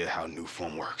idea how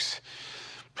Newform works.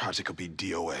 Project will be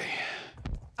DOA.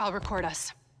 I'll record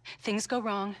us. Things go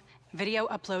wrong, video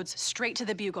uploads straight to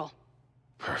the Bugle.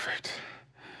 Perfect.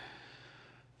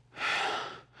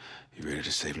 You ready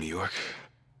to save New York?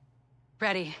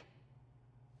 Ready.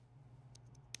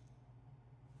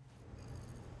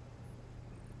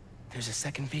 There's a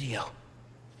second video.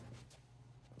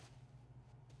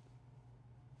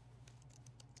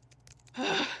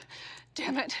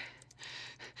 Damn it.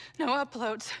 No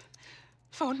uploads.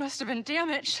 Phone must have been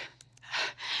damaged.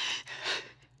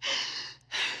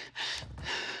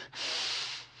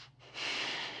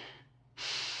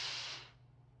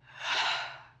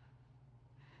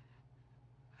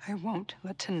 I won't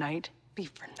let tonight be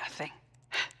for nothing.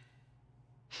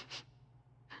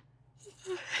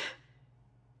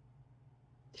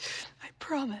 I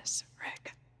promise,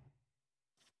 Rick.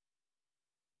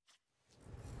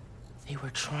 They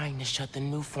were trying to shut the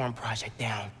Newform project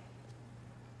down.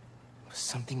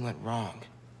 Something went wrong.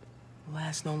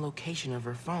 Last known location of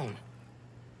her phone.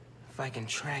 If I can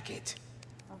track it.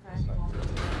 Okay.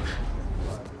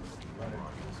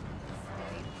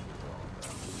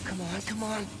 Come on, come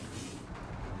on.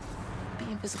 Be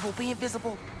invisible, be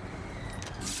invisible.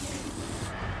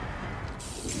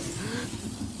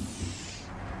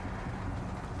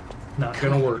 Not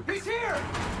gonna work. He's here!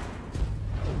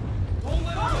 Don't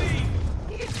let him leave!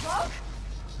 He gets drunk?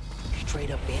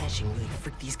 Straight up vanishing really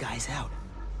freaked these guys out.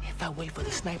 If I wait for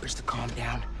the snipers to calm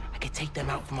down, I could take them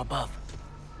out from above.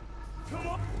 Come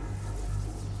on!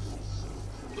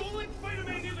 Don't let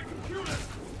Spider-Man near the computer!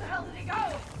 Where the hell did he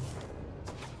go?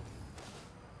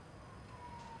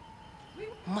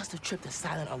 Must have tripped a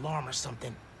silent alarm or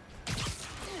something.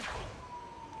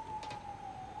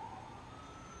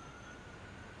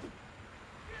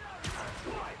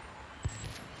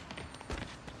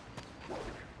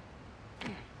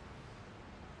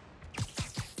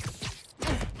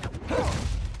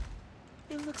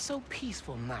 It looks so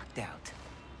peaceful knocked out.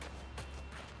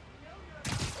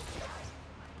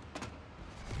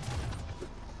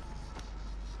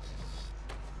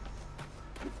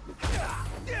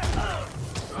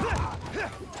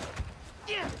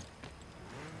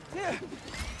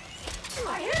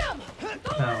 I hit him!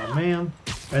 Oh man,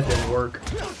 that didn't work.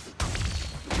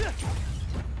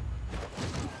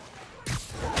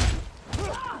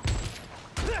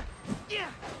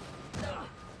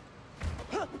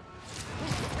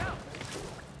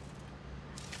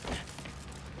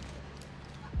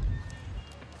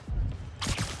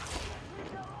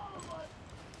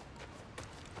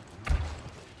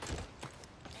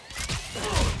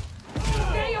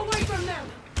 Stay away from them!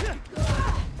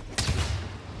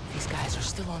 These guys are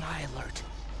still on high alert.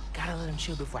 Gotta let them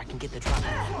chill before I can get the drop on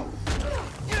them.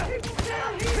 People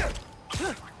down here!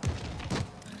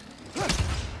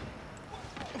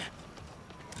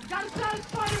 Got inside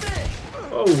Spider-Man!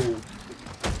 Oh.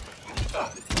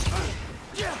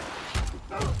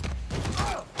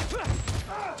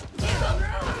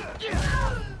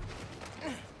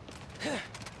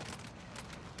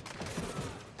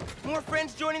 More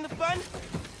friends joining the fun?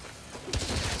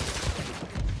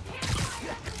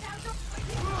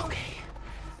 Okay,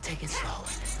 take it slow.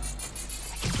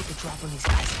 I can get the drop on these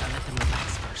guys if I let them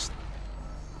relax first.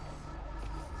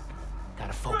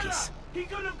 Gotta focus. He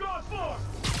couldn't have gone far!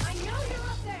 I know you're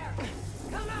up there!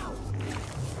 Come out!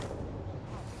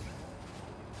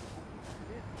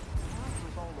 It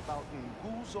was all about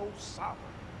Nguzo Saba.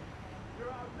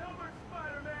 You're outnumbered,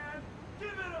 Spider-Man! Give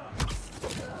it up!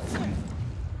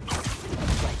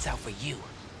 Lights out for you.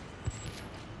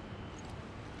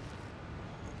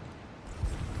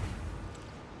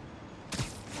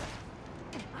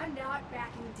 I'm not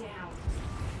backing down.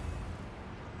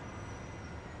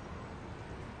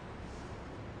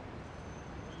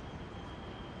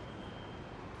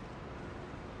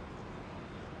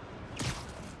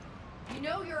 You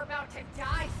know you're about to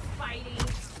die, Spidey!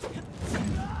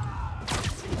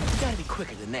 You gotta be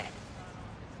quicker than that.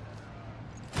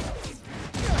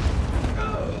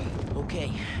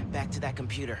 Okay, back to that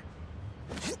computer.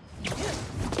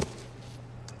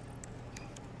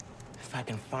 If I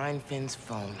can find Finn's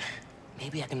phone,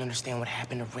 maybe I can understand what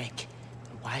happened to Rick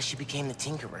and why she became the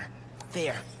Tinkerer.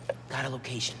 There, got a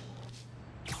location.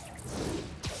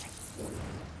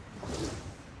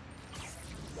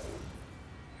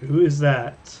 Who is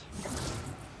that?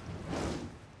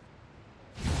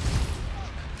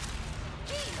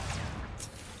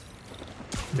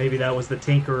 Maybe that was the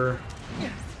Tinkerer.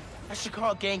 I should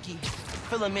call Genki.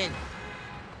 Fill him in.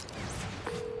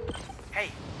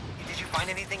 Hey, did you find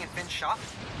anything in Finn's shop?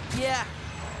 Yeah.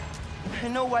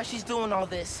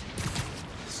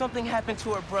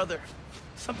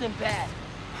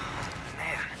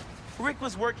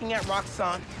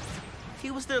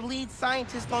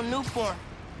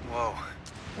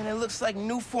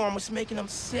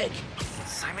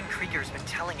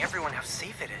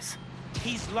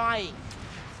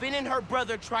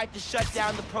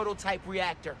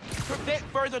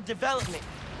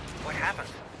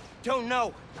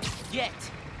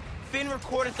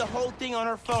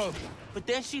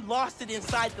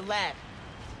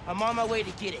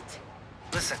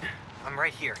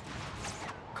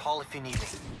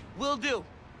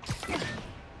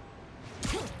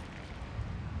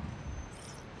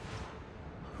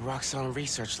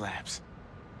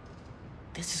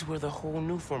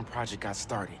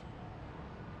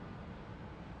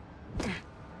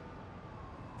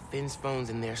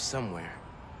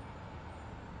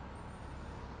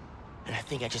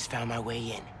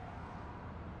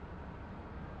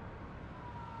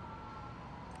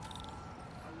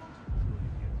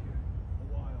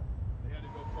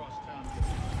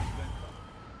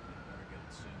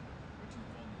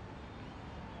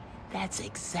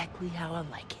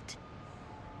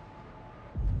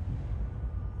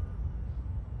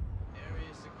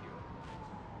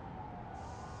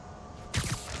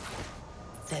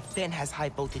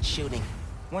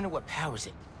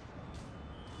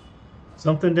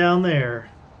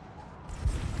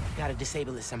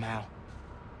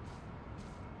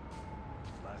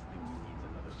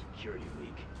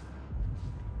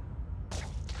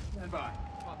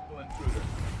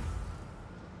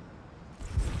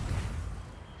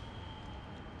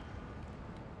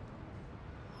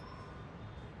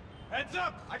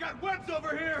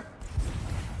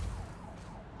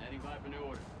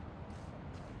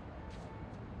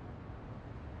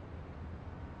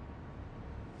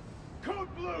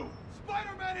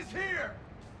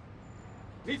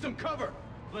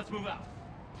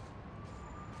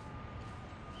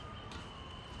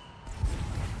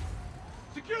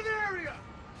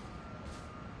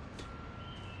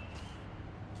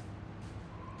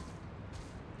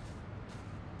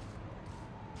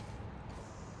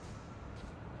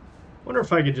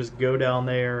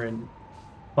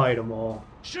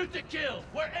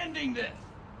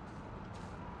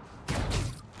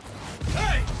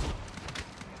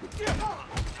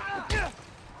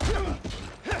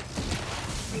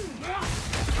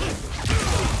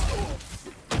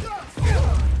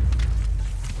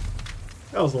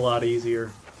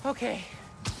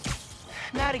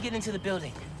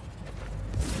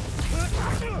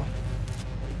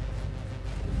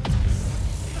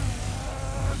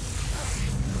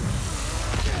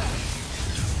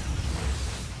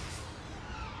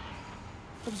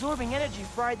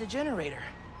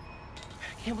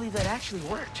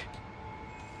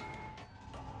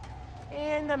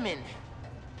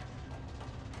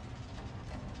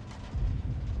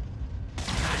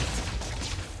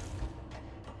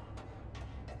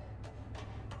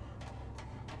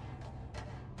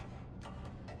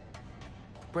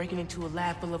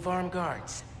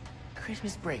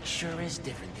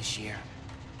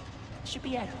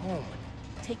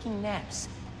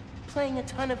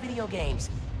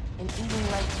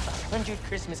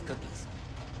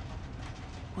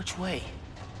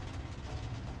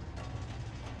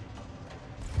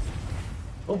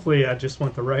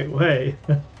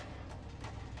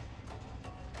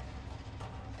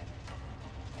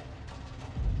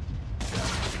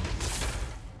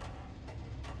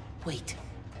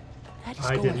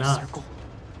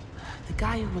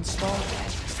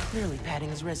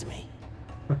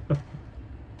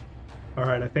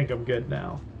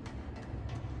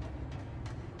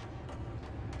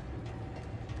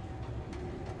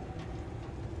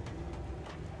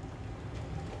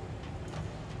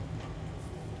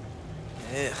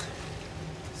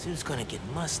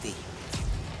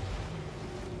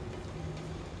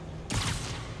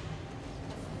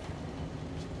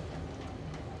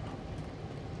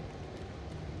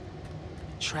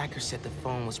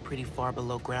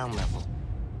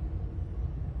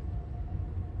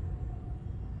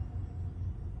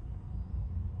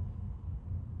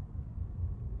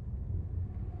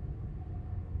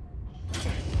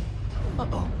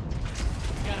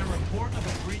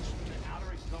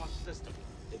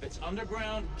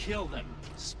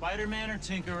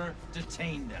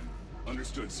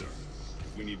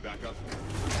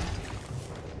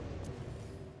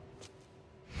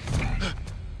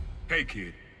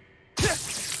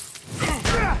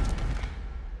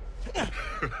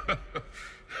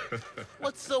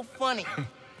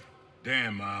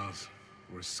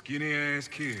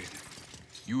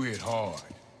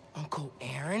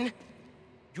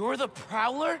 You're the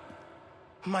Prowler?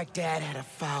 My dad had a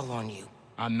foul on you.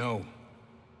 I know.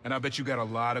 And I bet you got a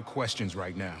lot of questions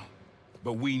right now.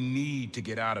 But we need to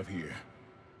get out of here.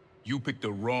 You picked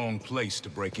the wrong place to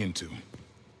break into.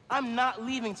 I'm not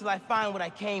leaving till I find what I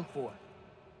came for.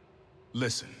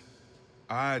 Listen,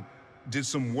 I did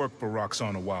some work for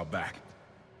Roxxon a while back.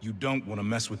 You don't want to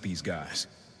mess with these guys.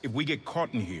 If we get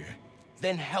caught in here...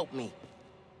 Then help me.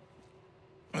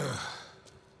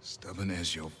 Stubborn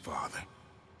as your father.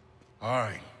 All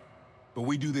right, but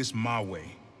we do this my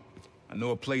way. I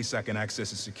know a place I can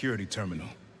access a security terminal.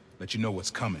 Let you know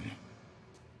what's coming.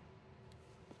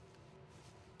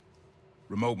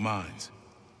 Remote mines.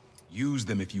 Use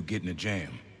them if you get in a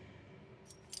jam.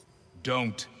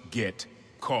 Don't get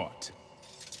caught.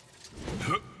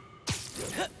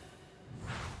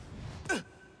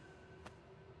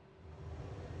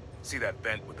 See that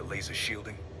vent with the laser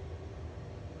shielding?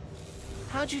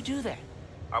 How'd you do that?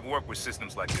 I've worked with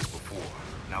systems like this before.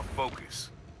 Now focus.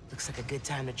 Looks like a good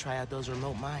time to try out those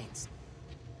remote mines.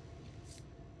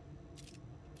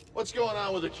 What's going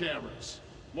on with the cameras?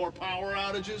 More power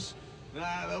outages?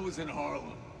 Nah, that was in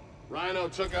Harlem. Rhino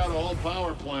took out a whole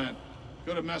power plant.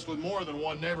 Could have messed with more than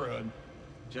one neighborhood.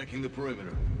 Checking the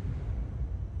perimeter.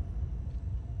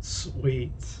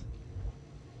 Sweet.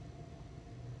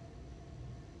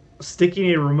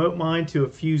 Sticking a remote mine to a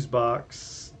fuse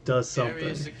box does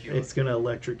something. It's going to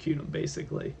electrocute them,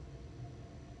 basically.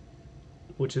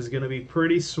 Which is going to be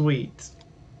pretty sweet.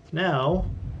 Now,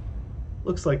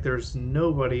 looks like there's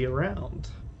nobody around.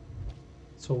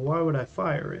 So why would I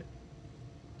fire it?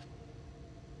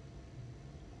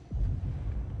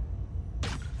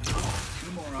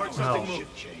 Oh,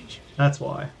 that's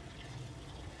why.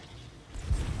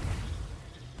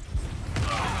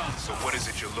 So what is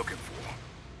it you're looking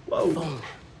for? Whoa. Phone.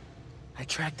 I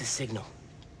tracked the signal.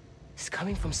 It's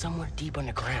coming from somewhere deep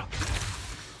underground.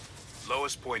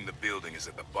 Lowest point in the building is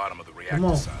at the bottom of the Come reactor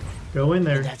on. silo. Go in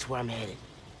there. And that's where I'm headed.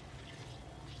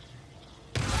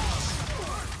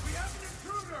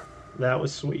 That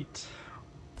was sweet.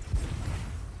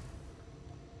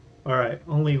 Alright,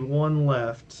 only one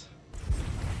left.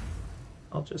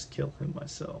 I'll just kill him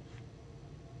myself.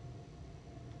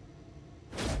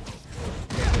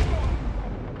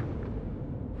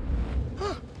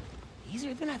 Huh.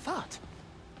 Easier than I thought.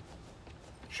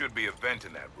 Should be a vent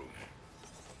in that room.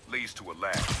 Leads to a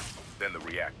lab, then the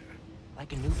reactor.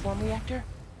 Like a new form reactor?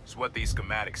 It's what these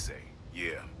schematics say,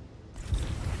 yeah.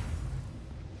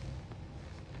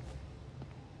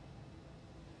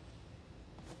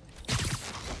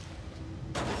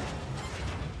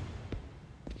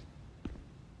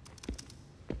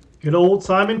 Good old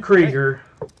Simon Krieger.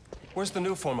 Where's the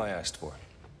new form I asked for?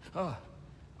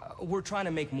 We're trying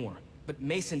to make more, but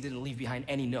Mason didn't leave behind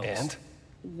any notes. And?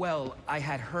 Well, I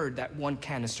had heard that one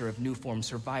canister of new form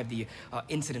survived the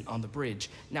incident on the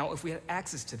bridge. Now, if we had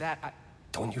access to that,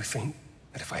 Don't you think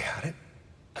that if I had it,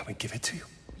 I would give it to you?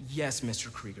 Yes,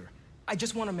 Mr. Krieger. I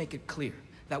just want to make it clear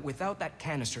that without that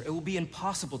canister, it will be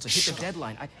impossible to hit the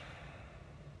deadline.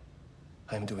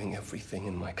 I'm doing everything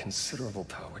in my considerable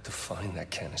power to find that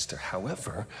canister.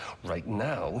 However, right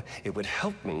now, it would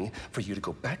help me for you to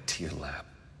go back to your lab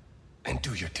and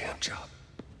do your damn job.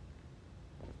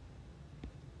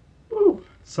 Woo.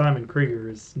 Simon Krieger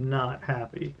is not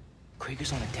happy.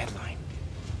 Krieger's on a deadline.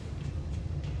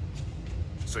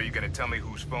 So you gonna tell me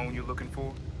whose phone you're looking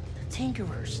for?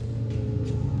 Tinkerers.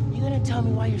 You gonna tell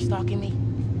me why you're stalking me?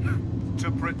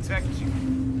 To protect you.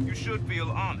 You should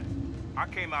feel honored. I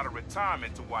came out of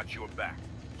retirement to watch your back.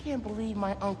 Can't believe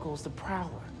my uncle's the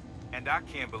Prowler. And I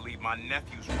can't believe my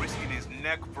nephew's risking his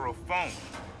neck for a phone.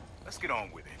 Let's get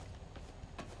on with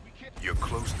it. You're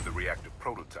close to the reactor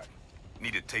prototype.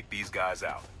 Need to take these guys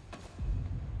out.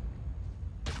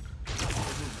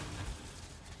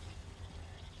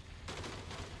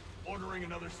 Ordering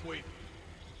another sweep.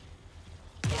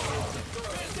 Man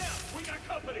down! We got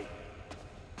company!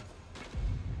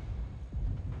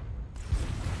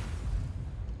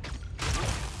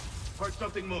 Heard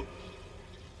something move.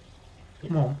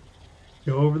 Come on.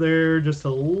 Go over there just a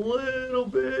little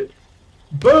bit.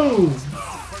 Boom!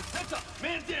 Heads up!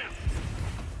 Man down!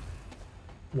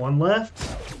 One left.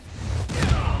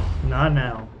 Not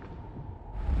now.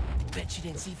 Bet you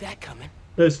didn't see that coming.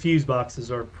 Those fuse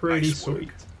boxes are pretty Nice work.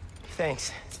 sweet.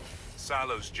 Thanks.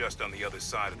 Silo's just on the other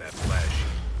side of that flash.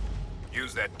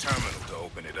 Use that terminal to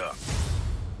open it up.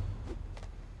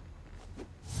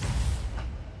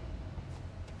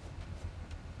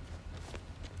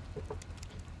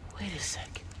 Wait a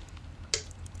sec.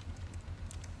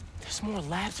 There's more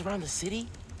labs around the city?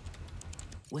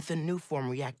 With a new form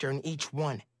reactor in each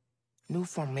one. New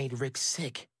form made Rick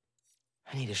sick.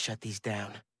 I need to shut these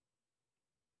down.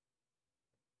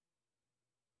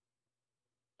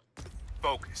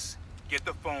 Focus. Get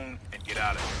the phone and get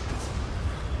out of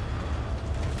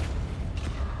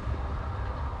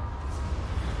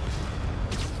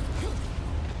here.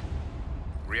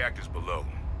 Reactors below.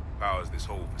 Powers this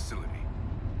whole facility.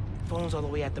 Phone's all the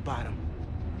way at the bottom.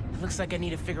 It looks like I need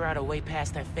to figure out a way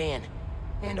past that fan.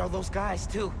 And all those guys,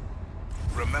 too.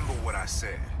 Remember what I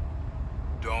said.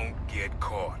 Don't get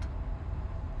caught.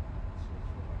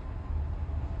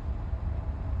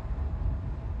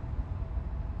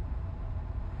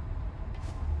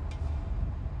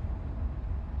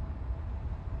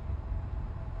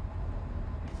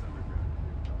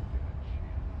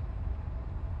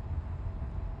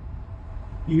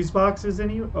 Use boxes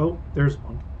any? Oh, there's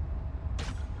one.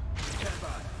 Stand by.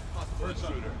 First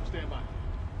shooter, stand by.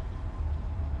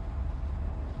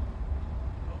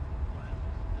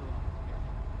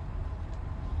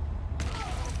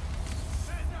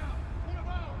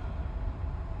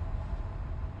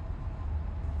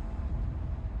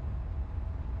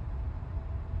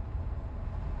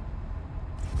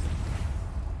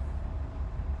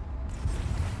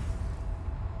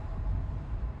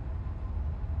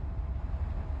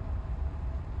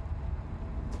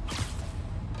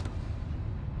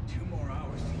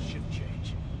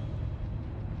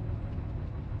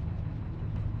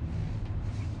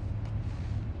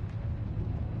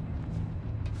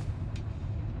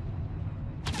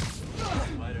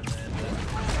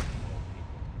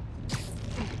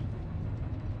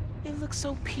 It looks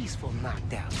so peaceful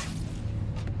knocked out.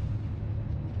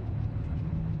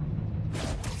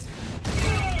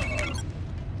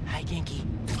 Hi, Genki.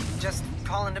 Just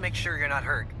calling to make sure you're not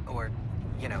hurt, or,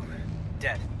 you know,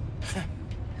 dead.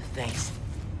 Thanks.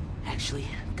 Actually,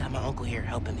 got my uncle here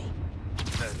helping me.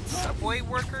 The subway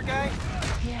worker guy?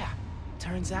 Yeah.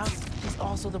 Turns out, he's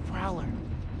also the Prowler.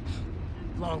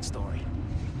 Long story.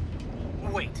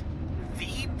 Wait,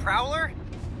 the Prowler?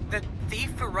 The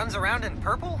thief who runs around in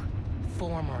purple?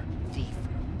 Former thief.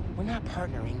 We're not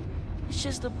partnering. It's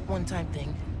just a one-time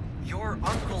thing. Your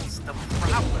uncle's the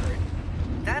Prowler.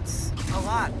 That's a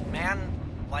lot, man.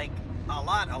 Like, a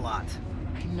lot.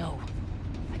 I know.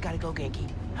 I gotta go, Genki.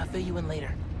 I'll fill you in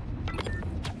later.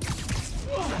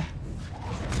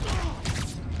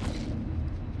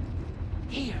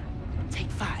 Here,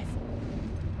 take 5.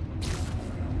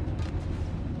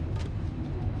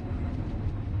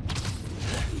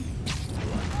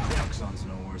 Roxxon's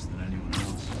no worse than anyone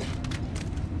else.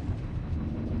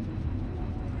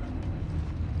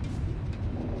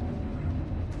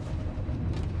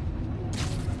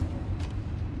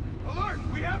 Alert!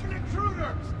 We have an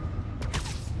intruder!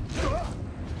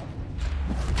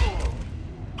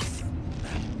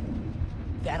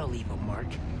 That'll leave a mark.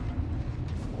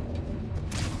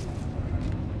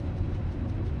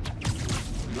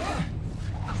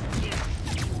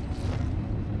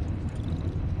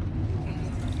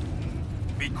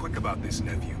 Be quick about this,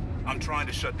 nephew. I'm trying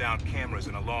to shut down cameras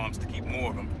and alarms to keep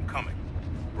more of them from coming.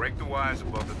 Break the wires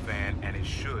above the fan and it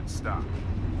should stop.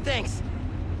 Thanks.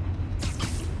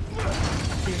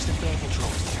 There's the fan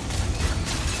controls.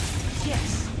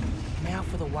 Yes. Now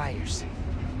for the wires.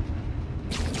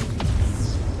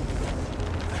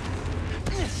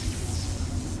 Nice.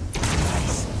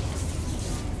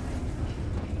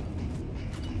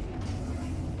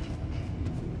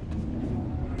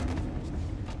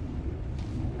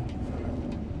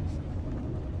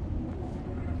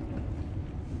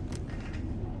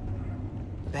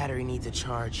 Battery needs a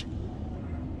charge.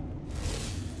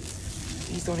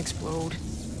 Please don't explode.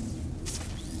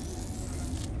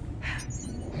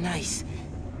 Nice.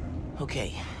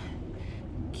 Okay.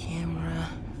 Camera,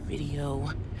 video.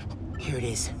 Here it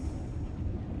is.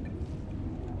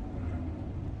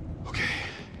 Okay.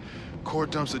 Core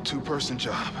dump's a 2-person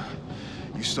job.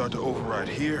 You start to override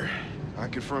here, I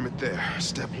confirm it there.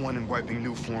 Step 1 in wiping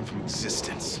new form from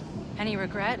existence. Any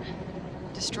regret?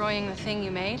 Destroying the thing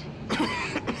you made?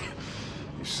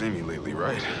 You've seen me lately,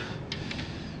 right?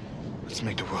 Let's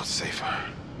make the world safer.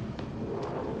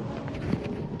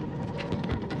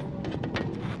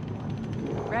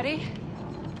 Ready?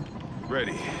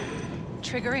 Ready.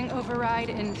 Triggering override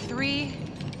in 3,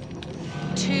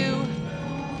 2...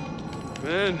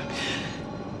 Ben.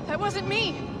 That wasn't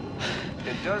me!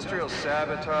 Industrial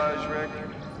sabotage, Rick?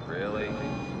 Really?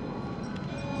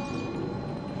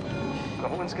 No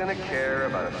one's gonna care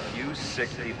about a few sick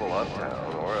people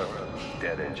uptown or a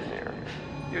dead engineer.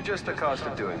 You're just the cost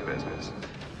of doing business.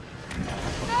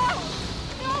 No!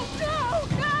 No, no,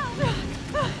 no!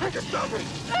 I can stop it!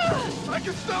 I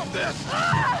can stop this!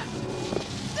 No!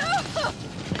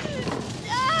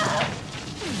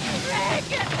 Rick!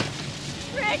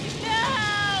 Nick,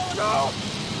 no! No!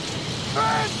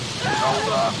 Ben!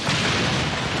 No,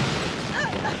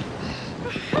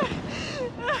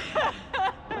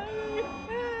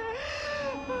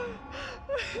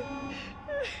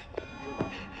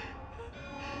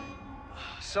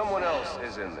 Someone else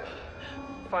is in there.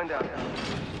 Find out.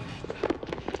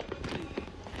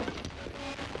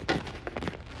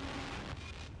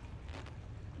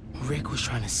 Rick was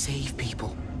trying to save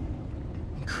people,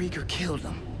 and Krieger killed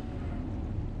him.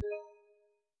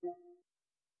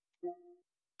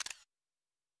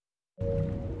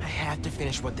 I have to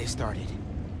finish what they started.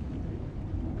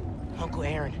 Uncle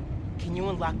Aaron, can you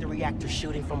unlock the reactor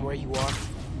shooting from where you are?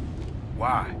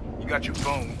 Why? You got your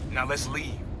phone. Now let's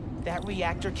leave. That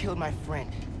reactor killed my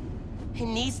friend. It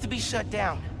needs to be shut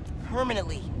down.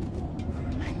 Permanently.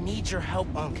 I need your help,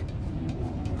 Unc.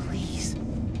 Please.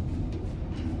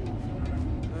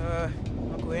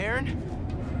 Uncle Aaron?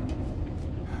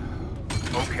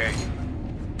 Okay.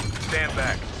 Stand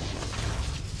back.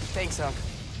 Thanks, Unc.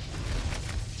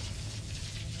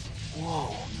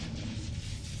 Whoa.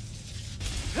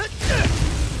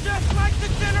 Just like the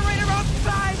generator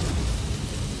outside!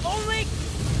 Only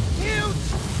huge!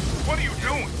 What are you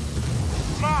doing?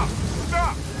 Mom,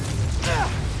 stop!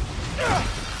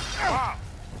 Mom,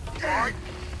 all right?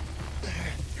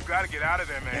 You gotta get out of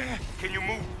there, man. Can you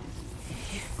move?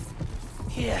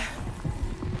 Yeah.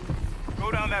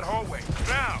 Go down that hallway.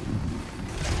 Now!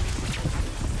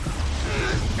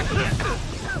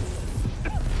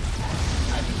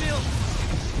 I feel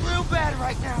real bad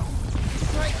right now.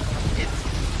 It's like it's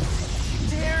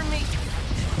tearing me.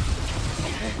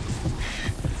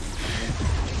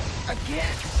 I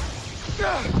can't.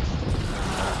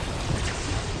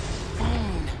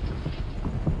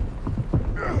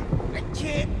 I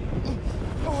can't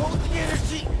hold the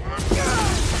energy.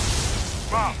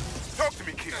 Mom, talk to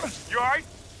me, kid. You all right?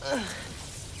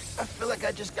 I feel like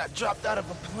I just got dropped out of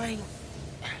a plane.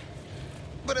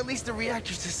 But at least the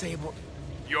reactor's disabled.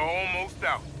 You're almost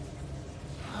out.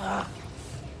 I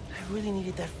really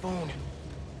needed that phone.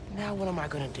 Now what am I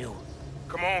gonna do?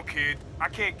 Come on, kid. I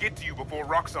can't get to you before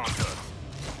Roxxon does.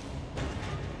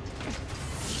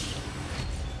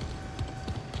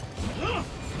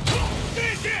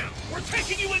 Stand down! We're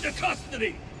taking you into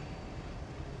custody!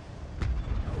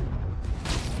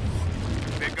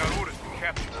 They've got orders to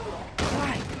capture you.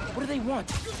 Why? What do they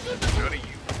want? None of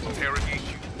you. Interrogate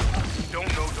you. Don't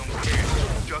know, don't care.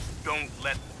 Just don't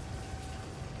let them.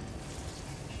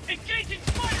 Engaging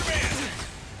Spider-Man!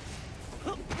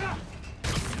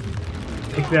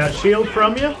 Take that shield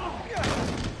from you.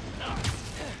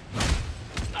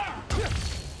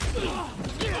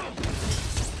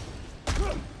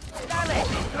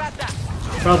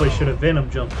 Probably should have Venom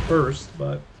jumped first,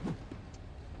 but...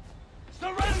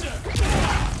 Surrender!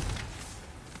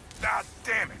 Ah,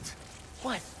 damn it!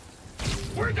 What?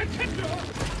 Where'd the kid go?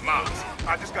 Miles,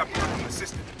 I just got word from the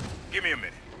system. Give me a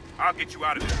minute. I'll get you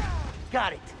out of there.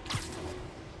 Got it.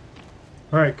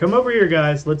 Alright, come over here,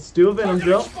 guys. Let's do a Venom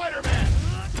jump. Spider-Man!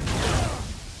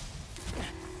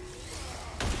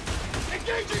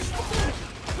 Engaging Spider-Man!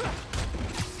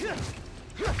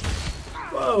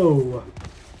 Whoa!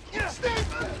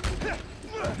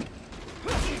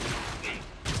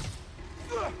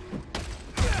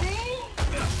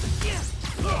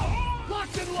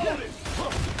 Locked and loaded!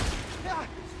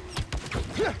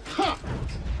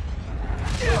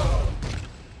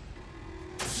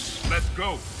 Let's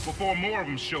go, before more of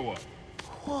them show up.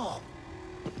 Whoa.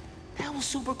 That was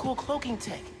super cool cloaking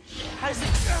tech. How does it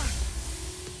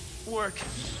work?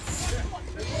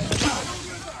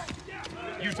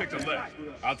 You take the left.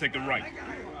 I'll take the right.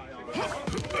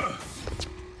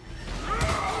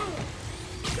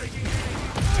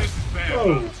 This is bad.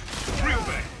 Whoa. Real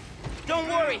bad. Don't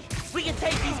worry. We can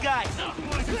take these guys. Oh,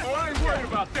 I ain't worried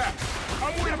about that.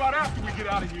 I'm worried about after we get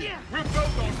out of here. We're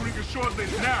both on freaking short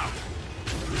list now.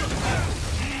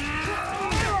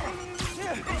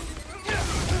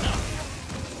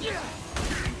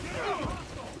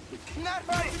 Not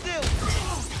hard to do.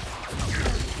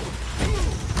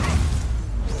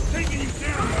 Taking you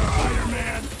down,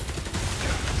 Spider-Man!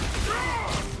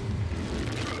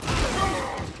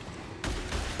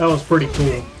 That was pretty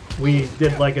cool. We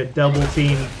did like a double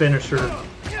team finisher.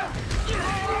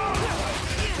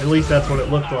 At least that's what it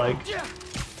looked like.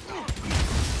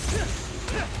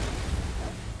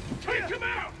 Take him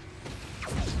out!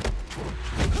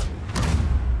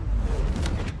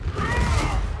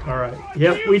 Alright.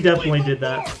 Yep, we definitely did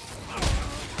that.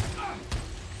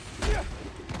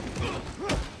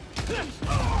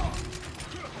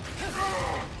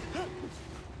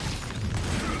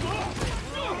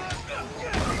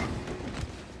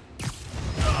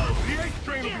 The 8th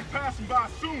train will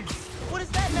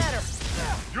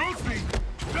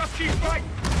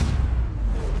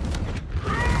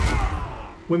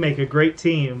We make a great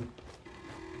team,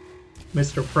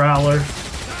 Mr. Prowler.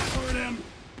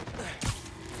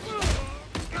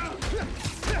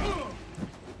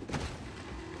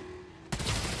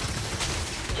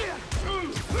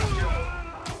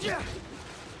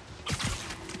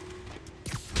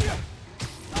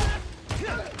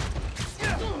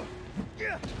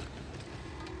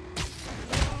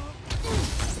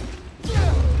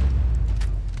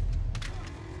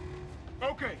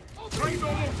 Okay, train's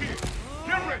almost here.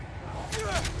 Get ready.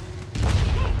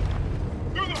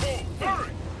 Through the hole,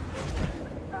 hurry!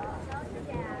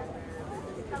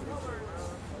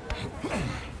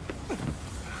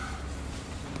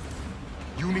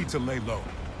 You need to lay low.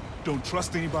 Don't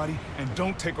trust anybody, and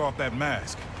don't take off that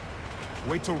mask.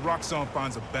 Wait till Roxxon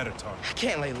finds a better target. I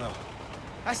can't lay low.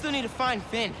 I still need to find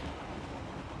Finn.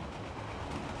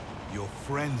 Your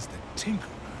friend's the Tinkerer.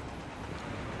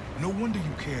 No wonder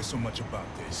you care so much about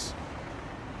this.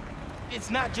 It's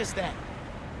not just that.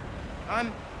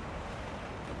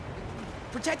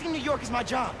 Protecting New York is my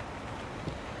job.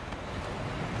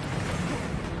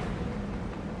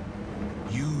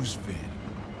 Use Finn.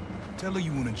 Tell her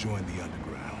you want to join the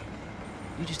underground.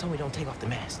 You just told me don't take off the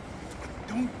mask.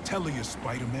 Don't tell her you're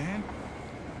Spider-Man.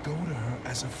 Go to her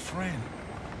as a friend.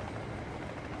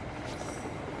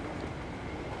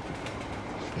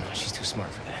 No, she's too smart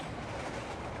for that.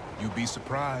 You'd be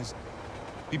surprised.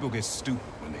 People get stupid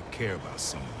when they care about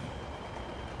someone.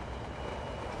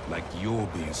 Like you're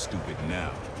being stupid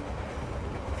now.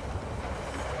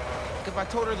 If I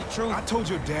told her the truth... I told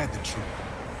your dad the truth.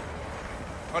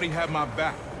 Thought he had my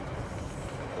back.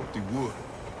 Hoped he would.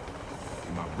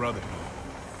 Be my brother.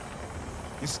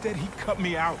 Instead, he cut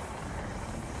me out.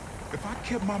 If I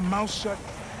kept my mouth shut,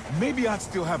 maybe I'd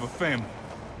still have a family.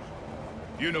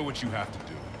 You know what you have to do.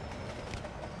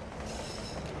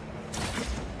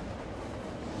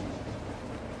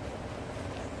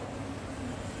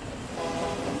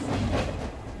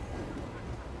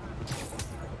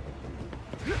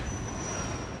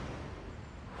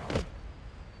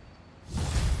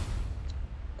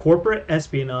 Corporate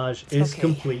espionage is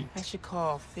complete. I should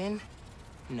call Finn.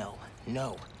 No.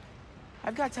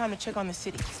 I've got time to check on the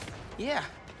city. Yeah.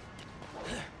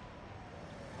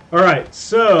 Alright,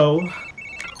 so...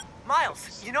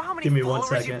 Miles, you know how many Give me 1 followers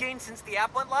second. you've gained since the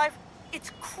app went live?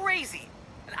 It's crazy.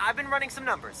 And I've been running some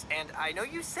numbers, and I know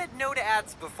you said no to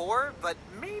ads before, but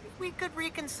maybe we could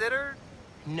reconsider?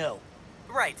 No.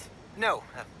 Right. No,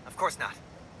 of course not.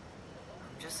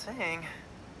 I'm just saying.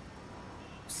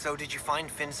 So did you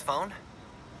find Finn's phone?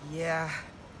 Yeah.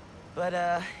 But,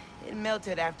 it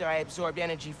melted after I absorbed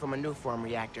energy from a new form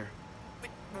reactor.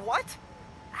 Wait, what?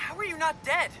 How are you not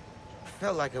dead?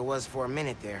 Felt like it was for a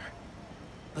minute there.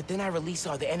 But then I released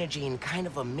all the energy in kind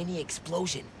of a mini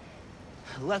explosion.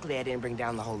 Luckily, I didn't bring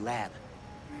down the whole lab.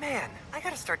 Man, I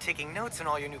gotta start taking notes on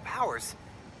all your new powers.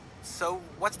 So,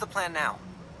 what's the plan now?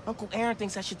 Uncle Aaron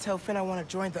thinks I should tell Finn I want to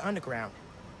join the underground.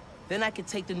 Then I could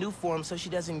take the new form so she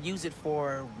doesn't use it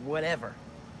for whatever.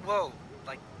 Whoa,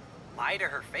 like, lie to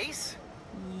her face?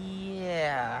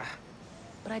 Yeah.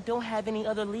 But I don't have any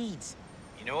other leads.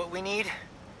 You know what we need?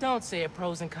 Don't say a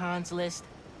pros and cons list.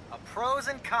 A pros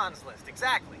and cons list,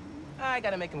 exactly. I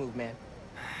gotta make a move, man.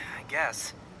 I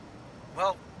guess.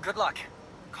 Well, good luck.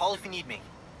 Call if you need me.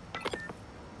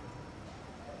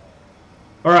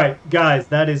 Alright, guys,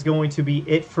 that is going to be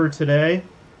it for today.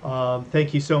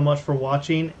 Thank you so much for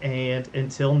watching, and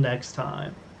until next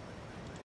time.